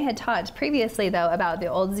 you and I had talked previously though about the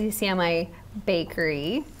old ZCMI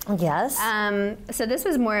bakery. Yes. So this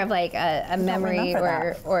was more of like a memory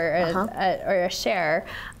or a share.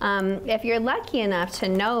 If you're lucky enough to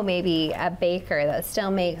know maybe a baker that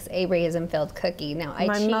still makes a raisin-filled cookie. Now I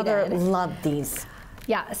cheated. My mother loved these.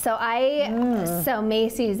 Yeah, so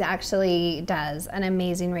Macy's actually does an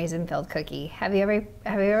amazing raisin-filled cookie. Have you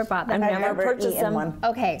ever bought them? I've never purchased them. One.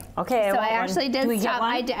 Okay. Okay. So I actually did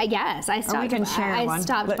stop. Yes, I stopped. We can share one. I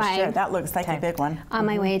stopped by. Share. That looks like a big one. On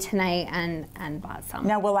my way tonight and bought some.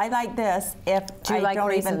 Now, will I like this if I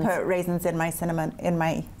don't even put raisins in my cinnamon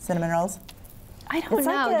rolls? I don't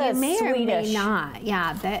know. Like you may Swedish. or may not.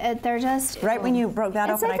 Yeah, they're just. Right when you broke that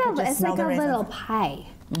open, I could just smell the raisins. It's like a little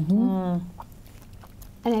pie.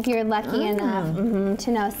 And if you're lucky enough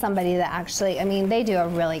to know somebody that actually, I mean, they do a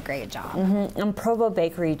really great job. And Provo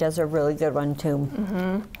Bakery does a really good one too.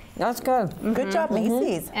 That's good. Good job,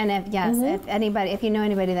 Macy's. And if you know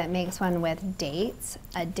anybody that makes one with dates,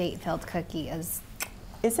 a date-filled cookie is.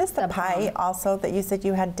 Is this the pie also that you said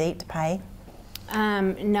you had date pie?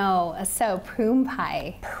 No, so prune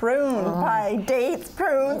pie. Prune pie, dates,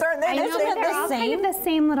 prunes, aren't they? I know that they're all kind of the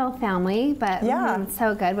same little family, but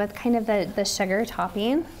so good with kind of the sugar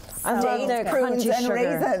topping. I love their prunes crunchy and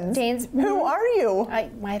sugar. raisins. Who are you?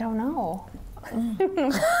 I don't know. But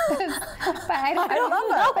I don't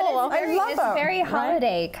know. But it's very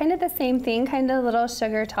holiday, kind of the same thing, kind of little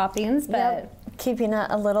sugar toppings, but keeping it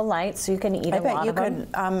a little light so you can eat a lot of them. I bet you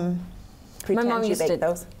could pretend My mom used you to bake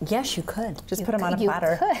those. Yes, you could. Just put them on a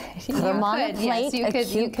platter. Put them on a plate, a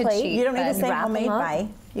cute plate. You don't need to say homemade pie.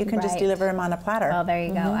 You can just deliver them on a platter. Well, there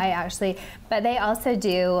you go. But they also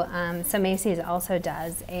do, so Macy's also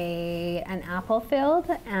does an apple filled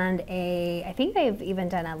and I think they've even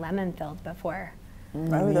done a lemon filled before.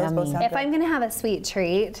 Oh, those both sound If good. I'm going to have a sweet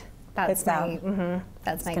treat, that's my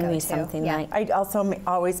go-to. Be something like. I also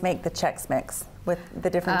always make the Chex Mix with the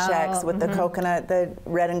different Chex, with the coconut, the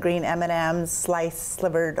red and green M&Ms, sliced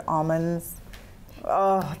slivered almonds.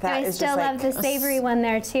 Oh, that is just like... I still love the savory one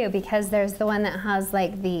there too, because there's the one that has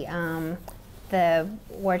like the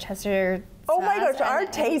Worcester. Oh my gosh, our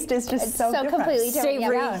taste is just so different. Completely different.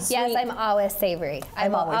 Savory, Yes, I'm always savory. I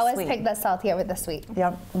will always pick the salty over the sweet.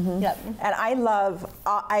 Yep. Yep. And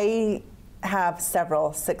I have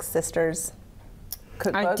several Six Sisters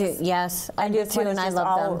cookbooks. I do, yes. I do too, and I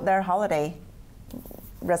love them. They're holiday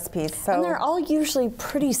recipes. So And they're all usually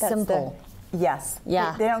pretty simple. Yes.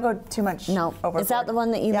 Yeah. They don't go too much overboard. Is that the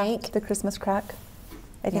one that you make? The Christmas crack,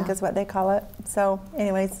 I think is what they call it. So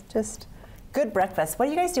anyways, just good breakfast. What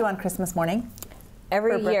do you guys do on Christmas morning?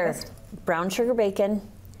 Every year, breakfast? brown sugar bacon,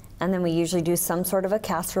 and then we usually do some sort of a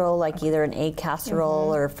casserole, like either an egg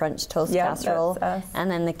casserole or a French toast casserole. That's us. And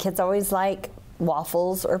then the kids always like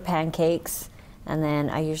waffles or pancakes. And then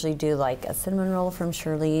I usually do like a cinnamon roll from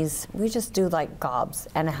Shirley's. We just do like gobs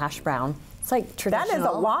and a hash brown. It's like traditional. That is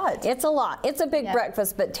a lot. It's a lot. It's a big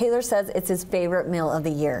breakfast, but Taylor says it's his favorite meal of the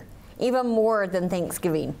year, even more than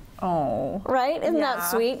Thanksgiving. Oh. Right? Isn't that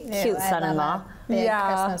sweet? Yeah, Cute I son-in-law. love a big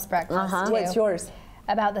Christmas breakfast too. What's yours?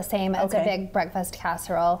 About the same. It's a big breakfast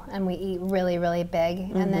casserole, and we eat really, really big.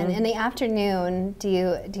 And then in the afternoon, do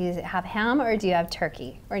you have ham or do you have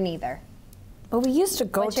turkey, or neither? Well, we used to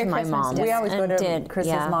go What's to your my Christmas mom's. dinner? We always go to did,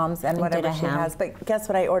 Chris's yeah, mom's and did whatever a she ham. has. But guess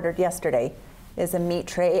what I ordered yesterday? Is a meat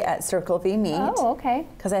tray at Circle V Meat. Oh, okay.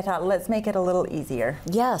 Because I thought, let's make it a little easier.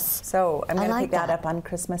 Yes. So I'm I going to like pick that that. up on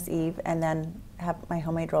Christmas Eve and then have my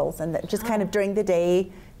homemade rolls and just kind of during the day,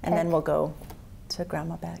 and then we'll go to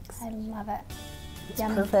Grandma Beck's. I love it. It's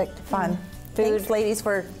Yum. perfect, fun. Thanks, ladies,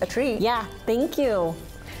 for a treat. Yeah, thank you.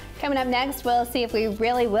 Coming up next, we'll see if we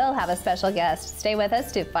really will have a special guest. Stay with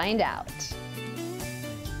us to find out.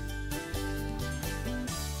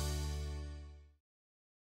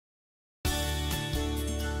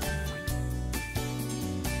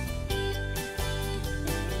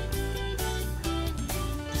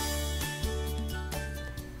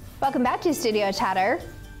 Welcome back to Studio Chatter.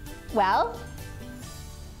 Well,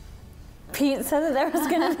 Pete said that there was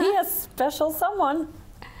going to be a special someone.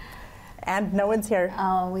 And no one's here.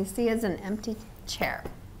 all we see is an empty chair.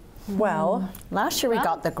 Well, Last year we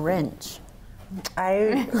got the Grinch.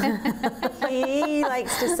 he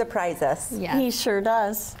likes to surprise us. Yeah. He sure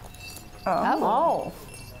does. Oh.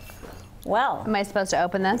 Well, Am I supposed to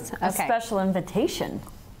open this? a special invitation.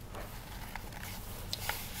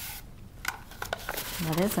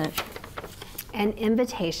 What is it? An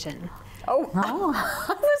invitation. Oh,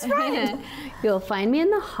 I was right. You'll find me in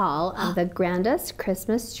the hall of the grandest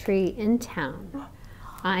Christmas tree in town.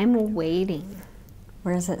 I'm waiting.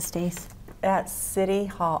 Where is it, Stace? at City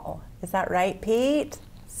Hall. Is that right, Pete?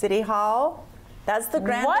 City Hall? That's the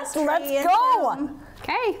grandest tree Let's in go. town.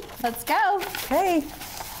 Okay, let's go. Okay.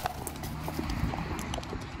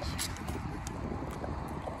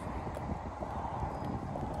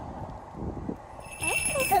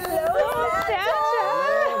 Hello,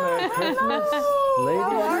 Santa. Merry Christmas, ladies.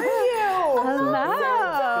 How are you?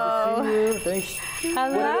 Hello. Good to see you. Thanks.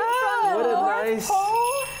 Hello. What a nice,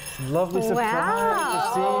 lovely surprise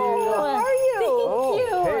to see you. How are you?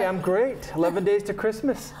 Oh, hey, I'm great. 11 days to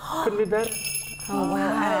Christmas. Couldn't be better. Oh,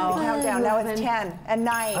 wow. And the countdown, now it's 10 and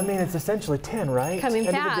 9. I mean, it's essentially 10, right? Coming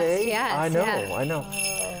End fast, of the day. yes, I know, yeah. I know.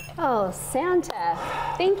 Oh, Santa,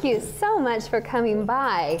 thank you so much for coming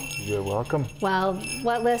by. You're welcome. Well,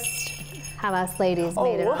 what list have us ladies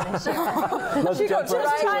made it on this year? Let's jump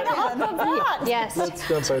right to it. Yes, Let's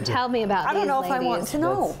jump right to it. tell me about I these don't know if I want ladies. to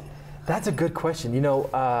know. That's a good question. You know,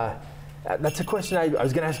 that's a question I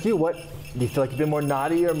was going to ask you. What do you feel like you've been more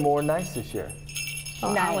naughty or more nice this year?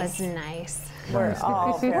 Oh, that Nice. was nice. We're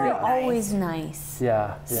all very We're nice. always nice.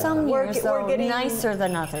 Yeah. Some We're years, we're though, getting- nicer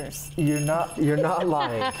than others. You're not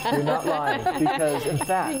lying. You're not lying because, in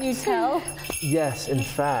fact, Can you tell? yes, in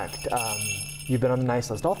fact, you've been on the nice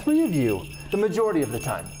list. All three of you, the majority of the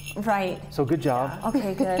time. Right. So good job.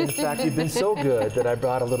 Okay, good. In fact, you've been so good that I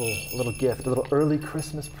brought a little gift, a little early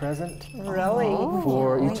Christmas present Really?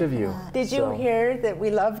 for each of you. Did you So, hear that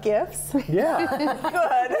we love gifts? Yeah, Good.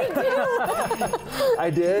 I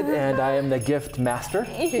did, and I am the gift master.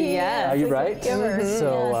 Yes. Are you right? giver.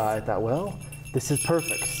 So I thought, well, this is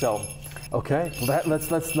perfect. So, okay, well, let's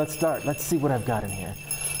start. Let's see what I've got in here.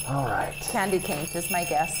 All right. Candy canes is my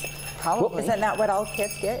guess. Probably. Isn't that what all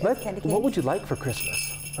kids get? is candy canes? What would you like for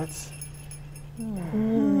Christmas? Let's.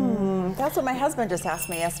 That's what my husband just asked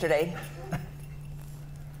me yesterday.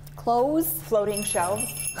 Clothes? Floating shelves.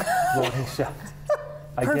 Floating shelf.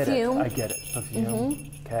 Perfume. I get it.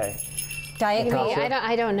 Perfume. Okay. Diet Maybe, Coke?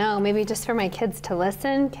 I don't know. Maybe just for my kids to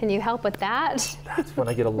listen. Can you help with that? That's when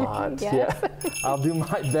I get a lot. Yes. Yeah. I'll do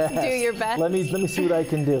my best. Do your best. Let me see what I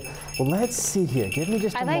can do. Well, let's see here. Give me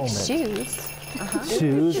just I a like moment. shoes.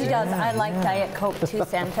 Shoes. She does. I like Diet Coke too,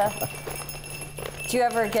 Santa. Do you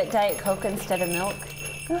ever get Diet Coke instead of milk?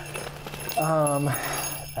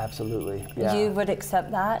 Absolutely. Yeah. You would accept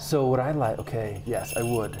that? So what I like, okay, yes, I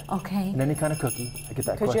would. Okay. And any kind of cookie. I get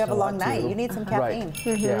that Because you have a question long lot, night. too. You need some caffeine.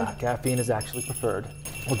 Right. Yeah, caffeine is actually preferred.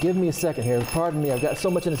 Well, give me a second here. Pardon me, I've got so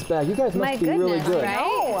much in this bag. You guys must My be really goodness, good.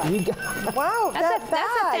 right? You got, Wow, That's a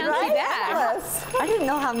fancy right? bag. Yes. I didn't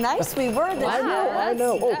know how nice we were this I know, year. I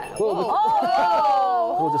know.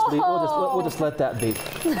 Oh, We'll just let that be.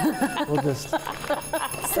 We'll just.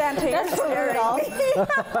 Santa, you're staring.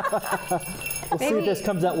 We'll see if this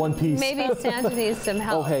comes out one piece. Maybe Santa needs some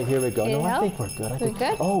help. Oh, hey, here we go. Need No, I help? think we're good. I think.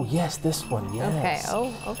 good? Oh, yes, this one. Yes. Okay.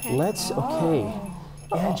 Oh, okay.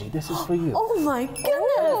 Okay. Angie, this is for you. Oh my goodness!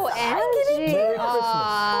 Oh, Angie. Merry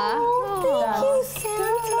Aw. Thank you,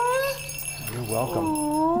 Santa. You're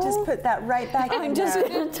welcome. Just put that right back in I'm just there.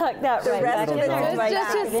 gonna tuck that right rest back of in it there. goes right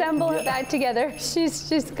Just back. assemble it back together. She's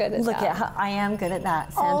good at Look that. at how I am good at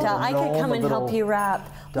that, Santa. I could no, come the and help little you wrap.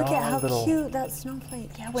 Look at how little- cute that snowflake.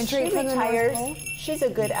 Yeah, When she straight from the North retires, Pole. she's a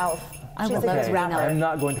good elf. I She's would a love good to be an wrapper. I'm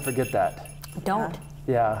not going to forget that. Don't.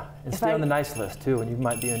 Yeah, and stay I- on the nice list too, and you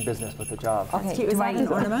might be in business with the job. Okay. Cute. Is that an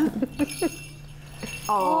ornament?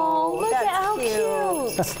 Oh, look at that's how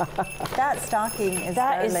cute. That stocking is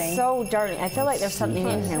That is darling. so darling. I feel like there's something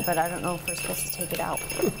in here, but I don't know if we're supposed to take it out.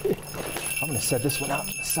 I'm going to set this one out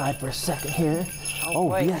to the side for a second here. Oh,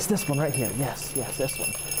 boy. yes, this one right here. Yes, this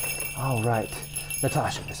one. All right.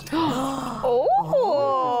 Natasha, this is Oh,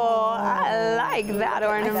 I like that I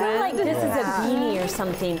ornament. feel like this is a beanie or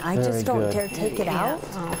something. I Very just don't good. dare take it out.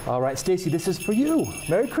 All right, Stacy, this is for you.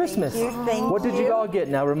 Merry Christmas. Thank What did you all get?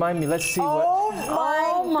 Now remind me. Let's see what.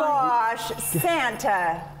 Oh my gosh,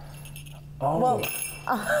 Santa. Oh,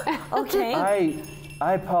 Okay. I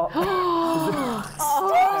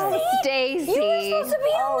Stacy. You were supposed to be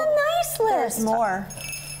on the nice There's list. more.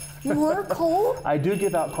 More Cole? I do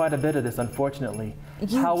give out quite a bit of this, unfortunately.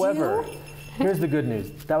 You However, do? here's the good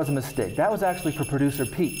news. That was a mistake. That was actually for producer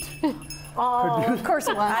Pete. Of course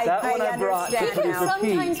it was. That one I brought to understand He can producer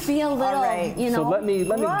sometimes Pete. be a little, All right. you know. So let me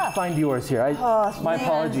rough. find yours here. My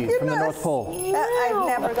apologies from the North Pole. I've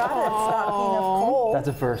never got a stocking of coal. That's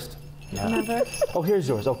a first. Yeah. Oh, here's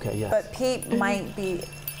yours. Okay, yes. But Pete might be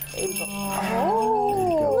able.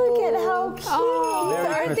 Look at how cute.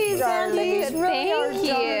 Merry Aren't Christmas. these Darling. These really Thank are you.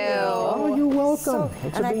 darling. Oh, you're welcome. Thanks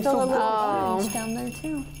And for I being feel so a little kind. orange down there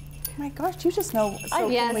too. Oh my gosh, you just know. So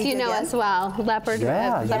Yes, can we you dig know in? as well. Leopard,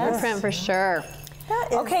 Yeah, leopard yes. print for sure. That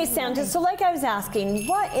is Okay, Santa, so like I was asking,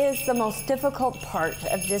 what is the most difficult part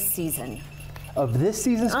of this season? Of this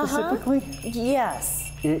season specifically,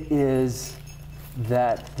 Yes. it is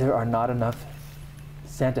that there are not enough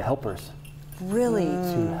Santa helpers Really?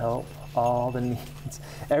 to help all the needs.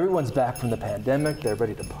 Everyone's back from the pandemic. They're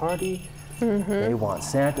ready to party. They want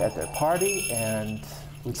Santa at their party, and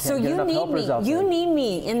we can't So get you enough need helpers me. out You there. need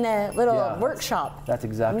me in the little Yeah, workshop. That's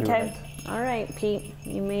exactly Okay. right. All right, Pete.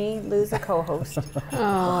 You may lose a co-host.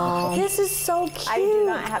 This is so cute. I do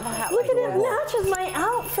not have a hat Look like at it this. matches my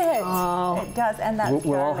outfit. It does, and that's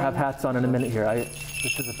We'll all darling. have hats on in a minute here.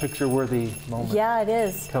 This is a picture-worthy moment Yeah, it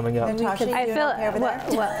is. coming up. Natasha, you I doing feel okay over there?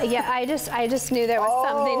 well, yeah. I just knew there was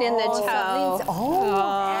something in the toe.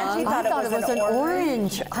 Angie I thought it was an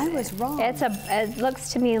orange. orange. I was wrong. It looks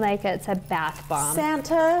to me like it's a bath bomb.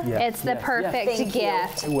 Santa. Yeah, It's the yes, perfect Thank you.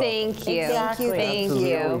 gift. You're welcome. Thank you. Exactly. Thank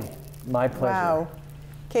you. Absolutely. My pleasure. Wow.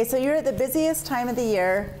 Okay, so you're at the busiest time of the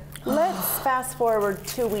year. Let's fast forward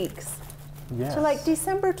 2 weeks Yes. to like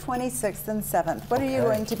December 26th and 7th. What are you Okay.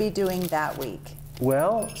 going to be doing that week?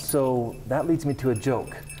 Well, so that leads me to a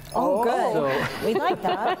joke. oh, good. So, We like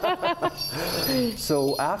that.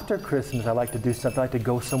 so after Christmas, I like to do something. I like to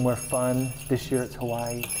go somewhere fun. This year it's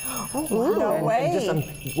Hawaii. No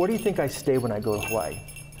way. Where do you think I stay when I go to Hawaii?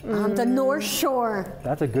 On the North Shore.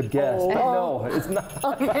 That's a good guess. Oh. No, it's not.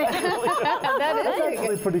 It's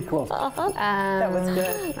actually pretty close. That was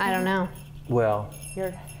good. I don't know. Well,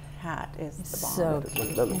 Your hat is the bomb.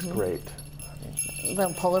 So that looks great.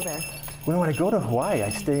 little polar bear. When I go to Hawaii, I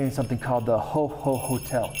stay in something called the Ho Ho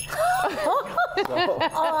Hotel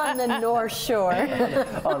On the North Shore.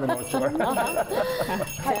 on the North Shore.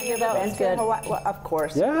 Have you ever That been was to good. Hawaii? Well, of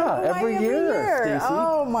course. Yeah, Hawaii every year, Stacey.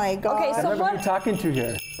 Oh my God. Okay, I so remember what- who you're talking to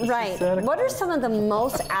here. Right. Santa What are Claus. some of the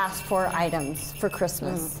most asked for items for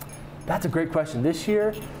Christmas? That's a great question. This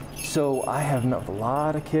year, so I have met with a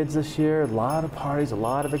lot of kids this year, a lot of parties, a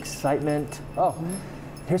lot of excitement. Oh,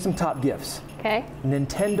 here's some top gifts. Okay.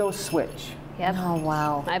 Nintendo Switch. Yep. Oh,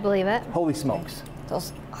 wow. I believe it. Holy smokes.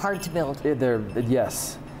 Those hard to build. They're,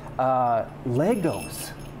 yes.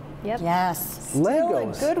 Legos. Yep. Yes. Still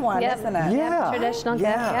Legos. a good one, Yep. isn't it? Yeah. Traditional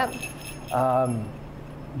yeah. gift.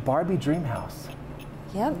 Barbie Dreamhouse.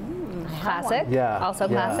 Yep. Yep. Classic. Yeah, Also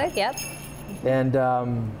yeah. classic. Yep.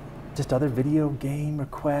 And just other video game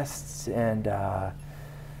requests and a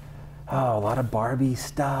lot of Barbie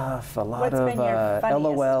stuff, a lot What's of been your funniest?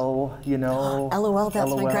 LOL, you know. LOL, that's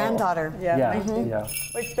my LOL. granddaughter. Yeah, Yeah, mine too. yeah.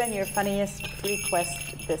 What's been your funniest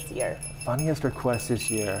request this year? Funniest request this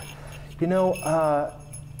year. You know,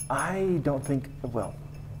 I don't think, well,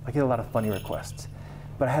 I get a lot of funny requests,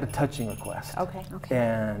 but I had a touching request. Okay. Okay.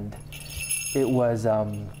 And it was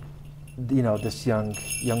you know, this young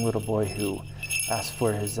little boy who asked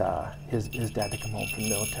for his dad to come home from the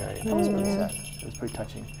military, and that was pretty sad. It was pretty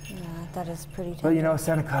touching. Yeah, that is pretty touching. But you know,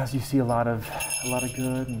 Santa Claus, you see a lot of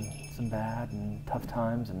good and some bad and tough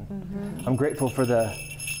times, and I'm grateful for the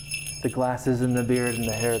glasses and the beard and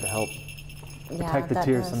the hair to help protect the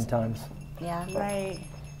tears sometimes. Yeah. Right.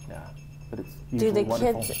 Yeah, but it's usually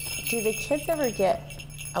wonderful. Do the kids ever get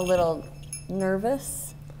a little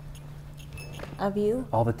nervous of you?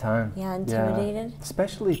 All the time. Yeah, intimidated? Yeah.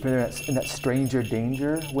 Especially if they're in that stranger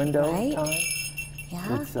danger window time.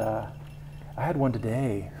 Yeah. It's, I had one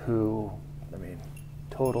today who, I mean,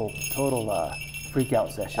 total freak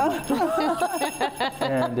out session.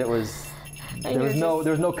 And it was, there was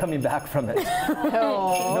no coming back from it.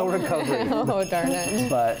 No recovery. Oh, darn it.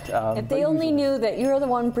 But if they only knew that you're the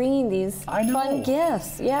one bringing these fun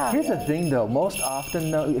gifts. Yeah. Here's the thing, though. Most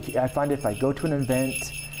often, though, I find if I go to an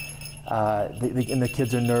event and the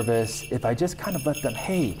kids are nervous, if I just kind of let them,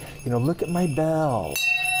 hey, you know, look at my bell.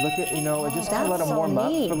 Look at, you know, just kind of let them warm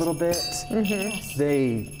up for a little bit.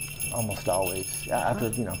 They almost always, after,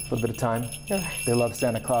 you know, a little bit of time, they love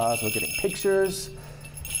Santa Claus. We're getting pictures,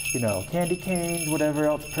 you know, candy canes, whatever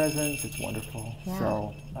else, presents. It's wonderful. Yeah.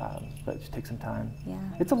 So, but just take some time. Yeah.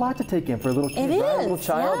 It's a lot to take in for a little kid, It right? is, A little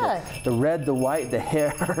child. yeah. The red, the white, the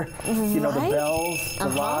hair, you know, the bells, the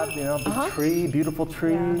lot, you know, big tree, beautiful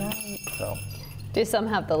tree. So. Do some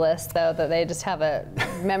have the list, though, that they just have it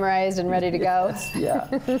memorized and ready to go? Yeah,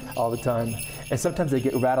 all the time. And sometimes they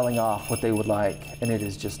get rattling off what they would like, and it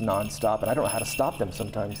is just nonstop. And I don't know how to stop them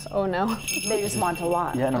sometimes. Oh, no. They just want a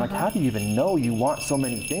lot. Yeah, and I'm like, how do you even know you want so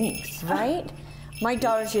many things? Right? My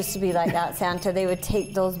daughters used to be like that, Santa. They would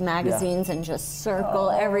take those magazines and just circle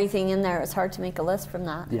everything in there. It's hard to make a list from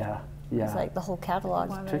that. Yeah, yeah. It's like the whole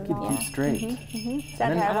catalog. It's tricky to keep straight.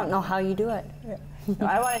 Santa, I don't know how you do it. No,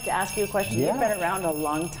 I wanted to ask you a question. Yeah. You've been around a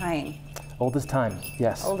long time. Oldest time,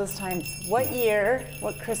 yes. Oldest times. What year,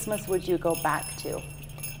 what Christmas would you go back to?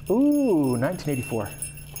 Ooh, 1984.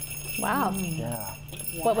 Wow. Yeah.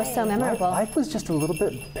 What was so memorable? Life was just a little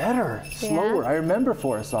bit better, slower. Yeah. I remember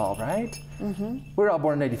for us all, right? We were all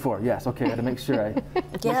born in 84. Yes, okay, I had to make sure I.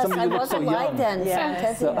 Yes, some of I you look wasn't so alive young. then,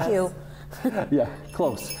 Yes. Santa. Thank you. Yeah,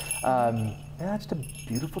 close. Yeah, just a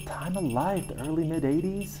beautiful time of life, the early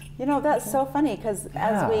mid-'80s. You know, that's so funny because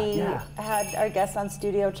as we Yeah. had our guests on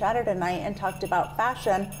Studio Chatter tonight and talked about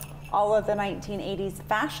fashion, all of the 1980s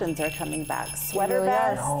fashions are coming back. Sweater really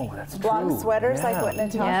are. vests, Oh, that's long true. sweaters like Yeah. what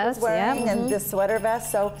Natasha Yes, was wearing, yeah. and this sweater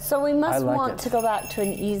vest. So we must like want it. to go back to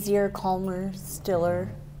an easier, calmer, stiller,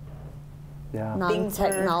 Yeah.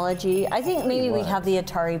 non-technology. I think maybe we was. have the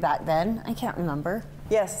Atari back then. I can't remember.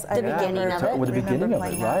 yes, The beginning of it. With the beginning of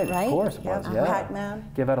it, right? right? Of course it Yeah. was, yeah. Pac-Man.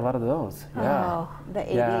 Gave out a lot of those, yeah. Oh, the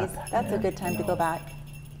 80s. Yeah, That's a yeah, good time to I go know. back.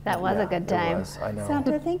 that was Yeah, a good it time. was, I know.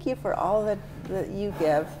 Santa, thank you for all that you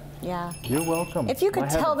give. Yeah. You're welcome. If you could My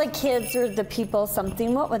tell the heavens. kids or the people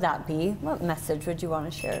something, what would that be? What message would you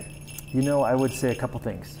want to share? You know, I would say a couple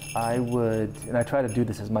things. I would, and I try to do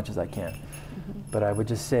this as much as I can, but I would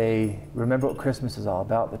just say, remember what Christmas is all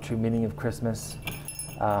about, the true meaning of Christmas.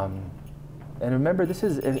 And remember, this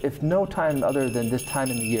is, if no time other than this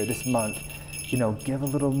time in the year, this month, you know, give a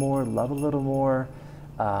little more, love a little more.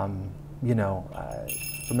 You know,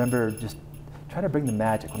 remember, just try to bring the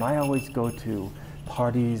magic. When I always go to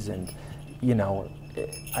parties and, you know,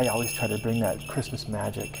 I always try to bring that Christmas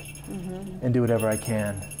magic and do whatever I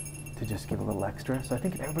can to just give a little extra. So I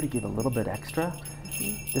think if everybody gave a little bit extra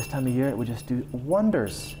this time of year, it would just do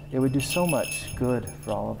wonders. It would do so much good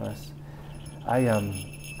for all of us.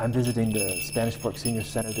 I'm visiting the Spanish Fork Senior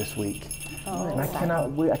Center this week. And I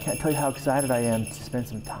cannot wait. I can't tell you how excited I am to spend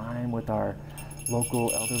some time with our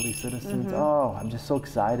local elderly citizens. Oh, I'm just so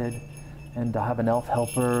excited. And I'll have an elf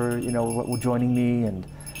helper, you know, joining me and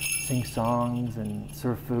sing songs and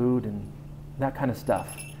serve food and that kind of stuff.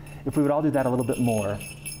 If we would all do that a little bit more,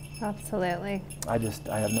 Absolutely. I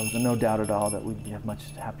have no doubt at all that we'd have a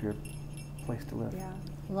much happier place to live. Yeah.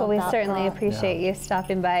 Well, we certainly appreciate you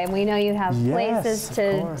stopping by, and we know you have Yes, places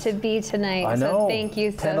of course. to be tonight. I So know. thank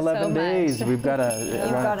you 10, so 11 much. days. We've got a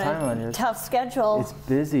You've run got out of time on a here. tough schedule. It's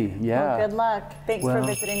busy, yeah. Well, good luck. Thanks Well, for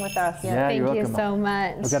visiting with us. Yeah, Thank you're you welcome. so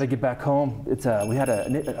much. I've got to get back home. It's we had I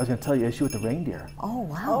was going to tell you, issue with the reindeer. Oh,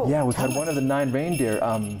 wow. Yeah, we've had one of the 9 reindeer.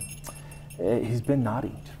 He's been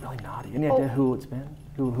naughty, just really naughty. Any idea who it's been?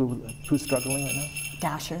 Who's struggling right now?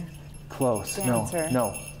 Dasher. Close. Dancer.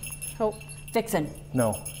 No. Oh, Vixen.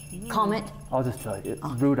 No. Comet. I'll just tell you.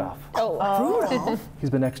 Rudolph. Rudolph. He's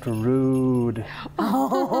been extra rude.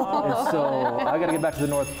 And so I got to get back to the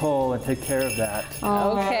North Pole and take care of that.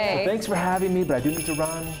 Okay. So thanks for having me, but I do need to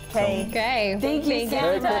run. Okay. Okay. Thank you, Merry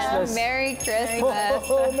Santa. Christmas. Merry Christmas.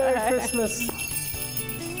 Oh, Merry Christmas.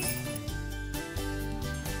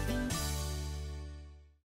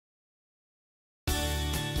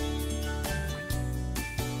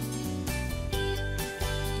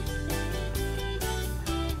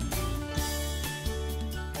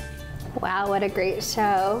 Wow, what a great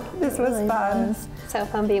show. This was fun. So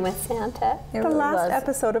fun being with Santa. The last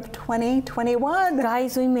episode of 2021.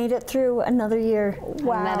 Guys, we made it through another year.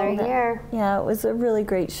 Wow. Another year. Yeah, it was a really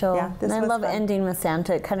great show. Yeah, this and I was love fun. ending with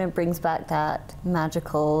Santa. It kind of brings back that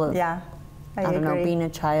magical of, Yeah, I don't know, agree. being a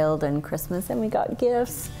child and Christmas, and we got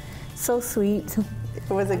gifts. So sweet. It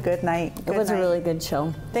was a good night. It was a really good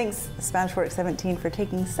show. Thanks, Spanish Works 17, for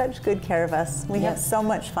taking such good care of us. We have so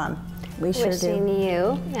much fun. We sure Wishing do.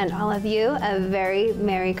 you and all of you a very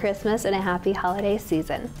Merry Christmas and a happy holiday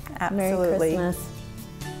season. Absolutely. Merry Christmas.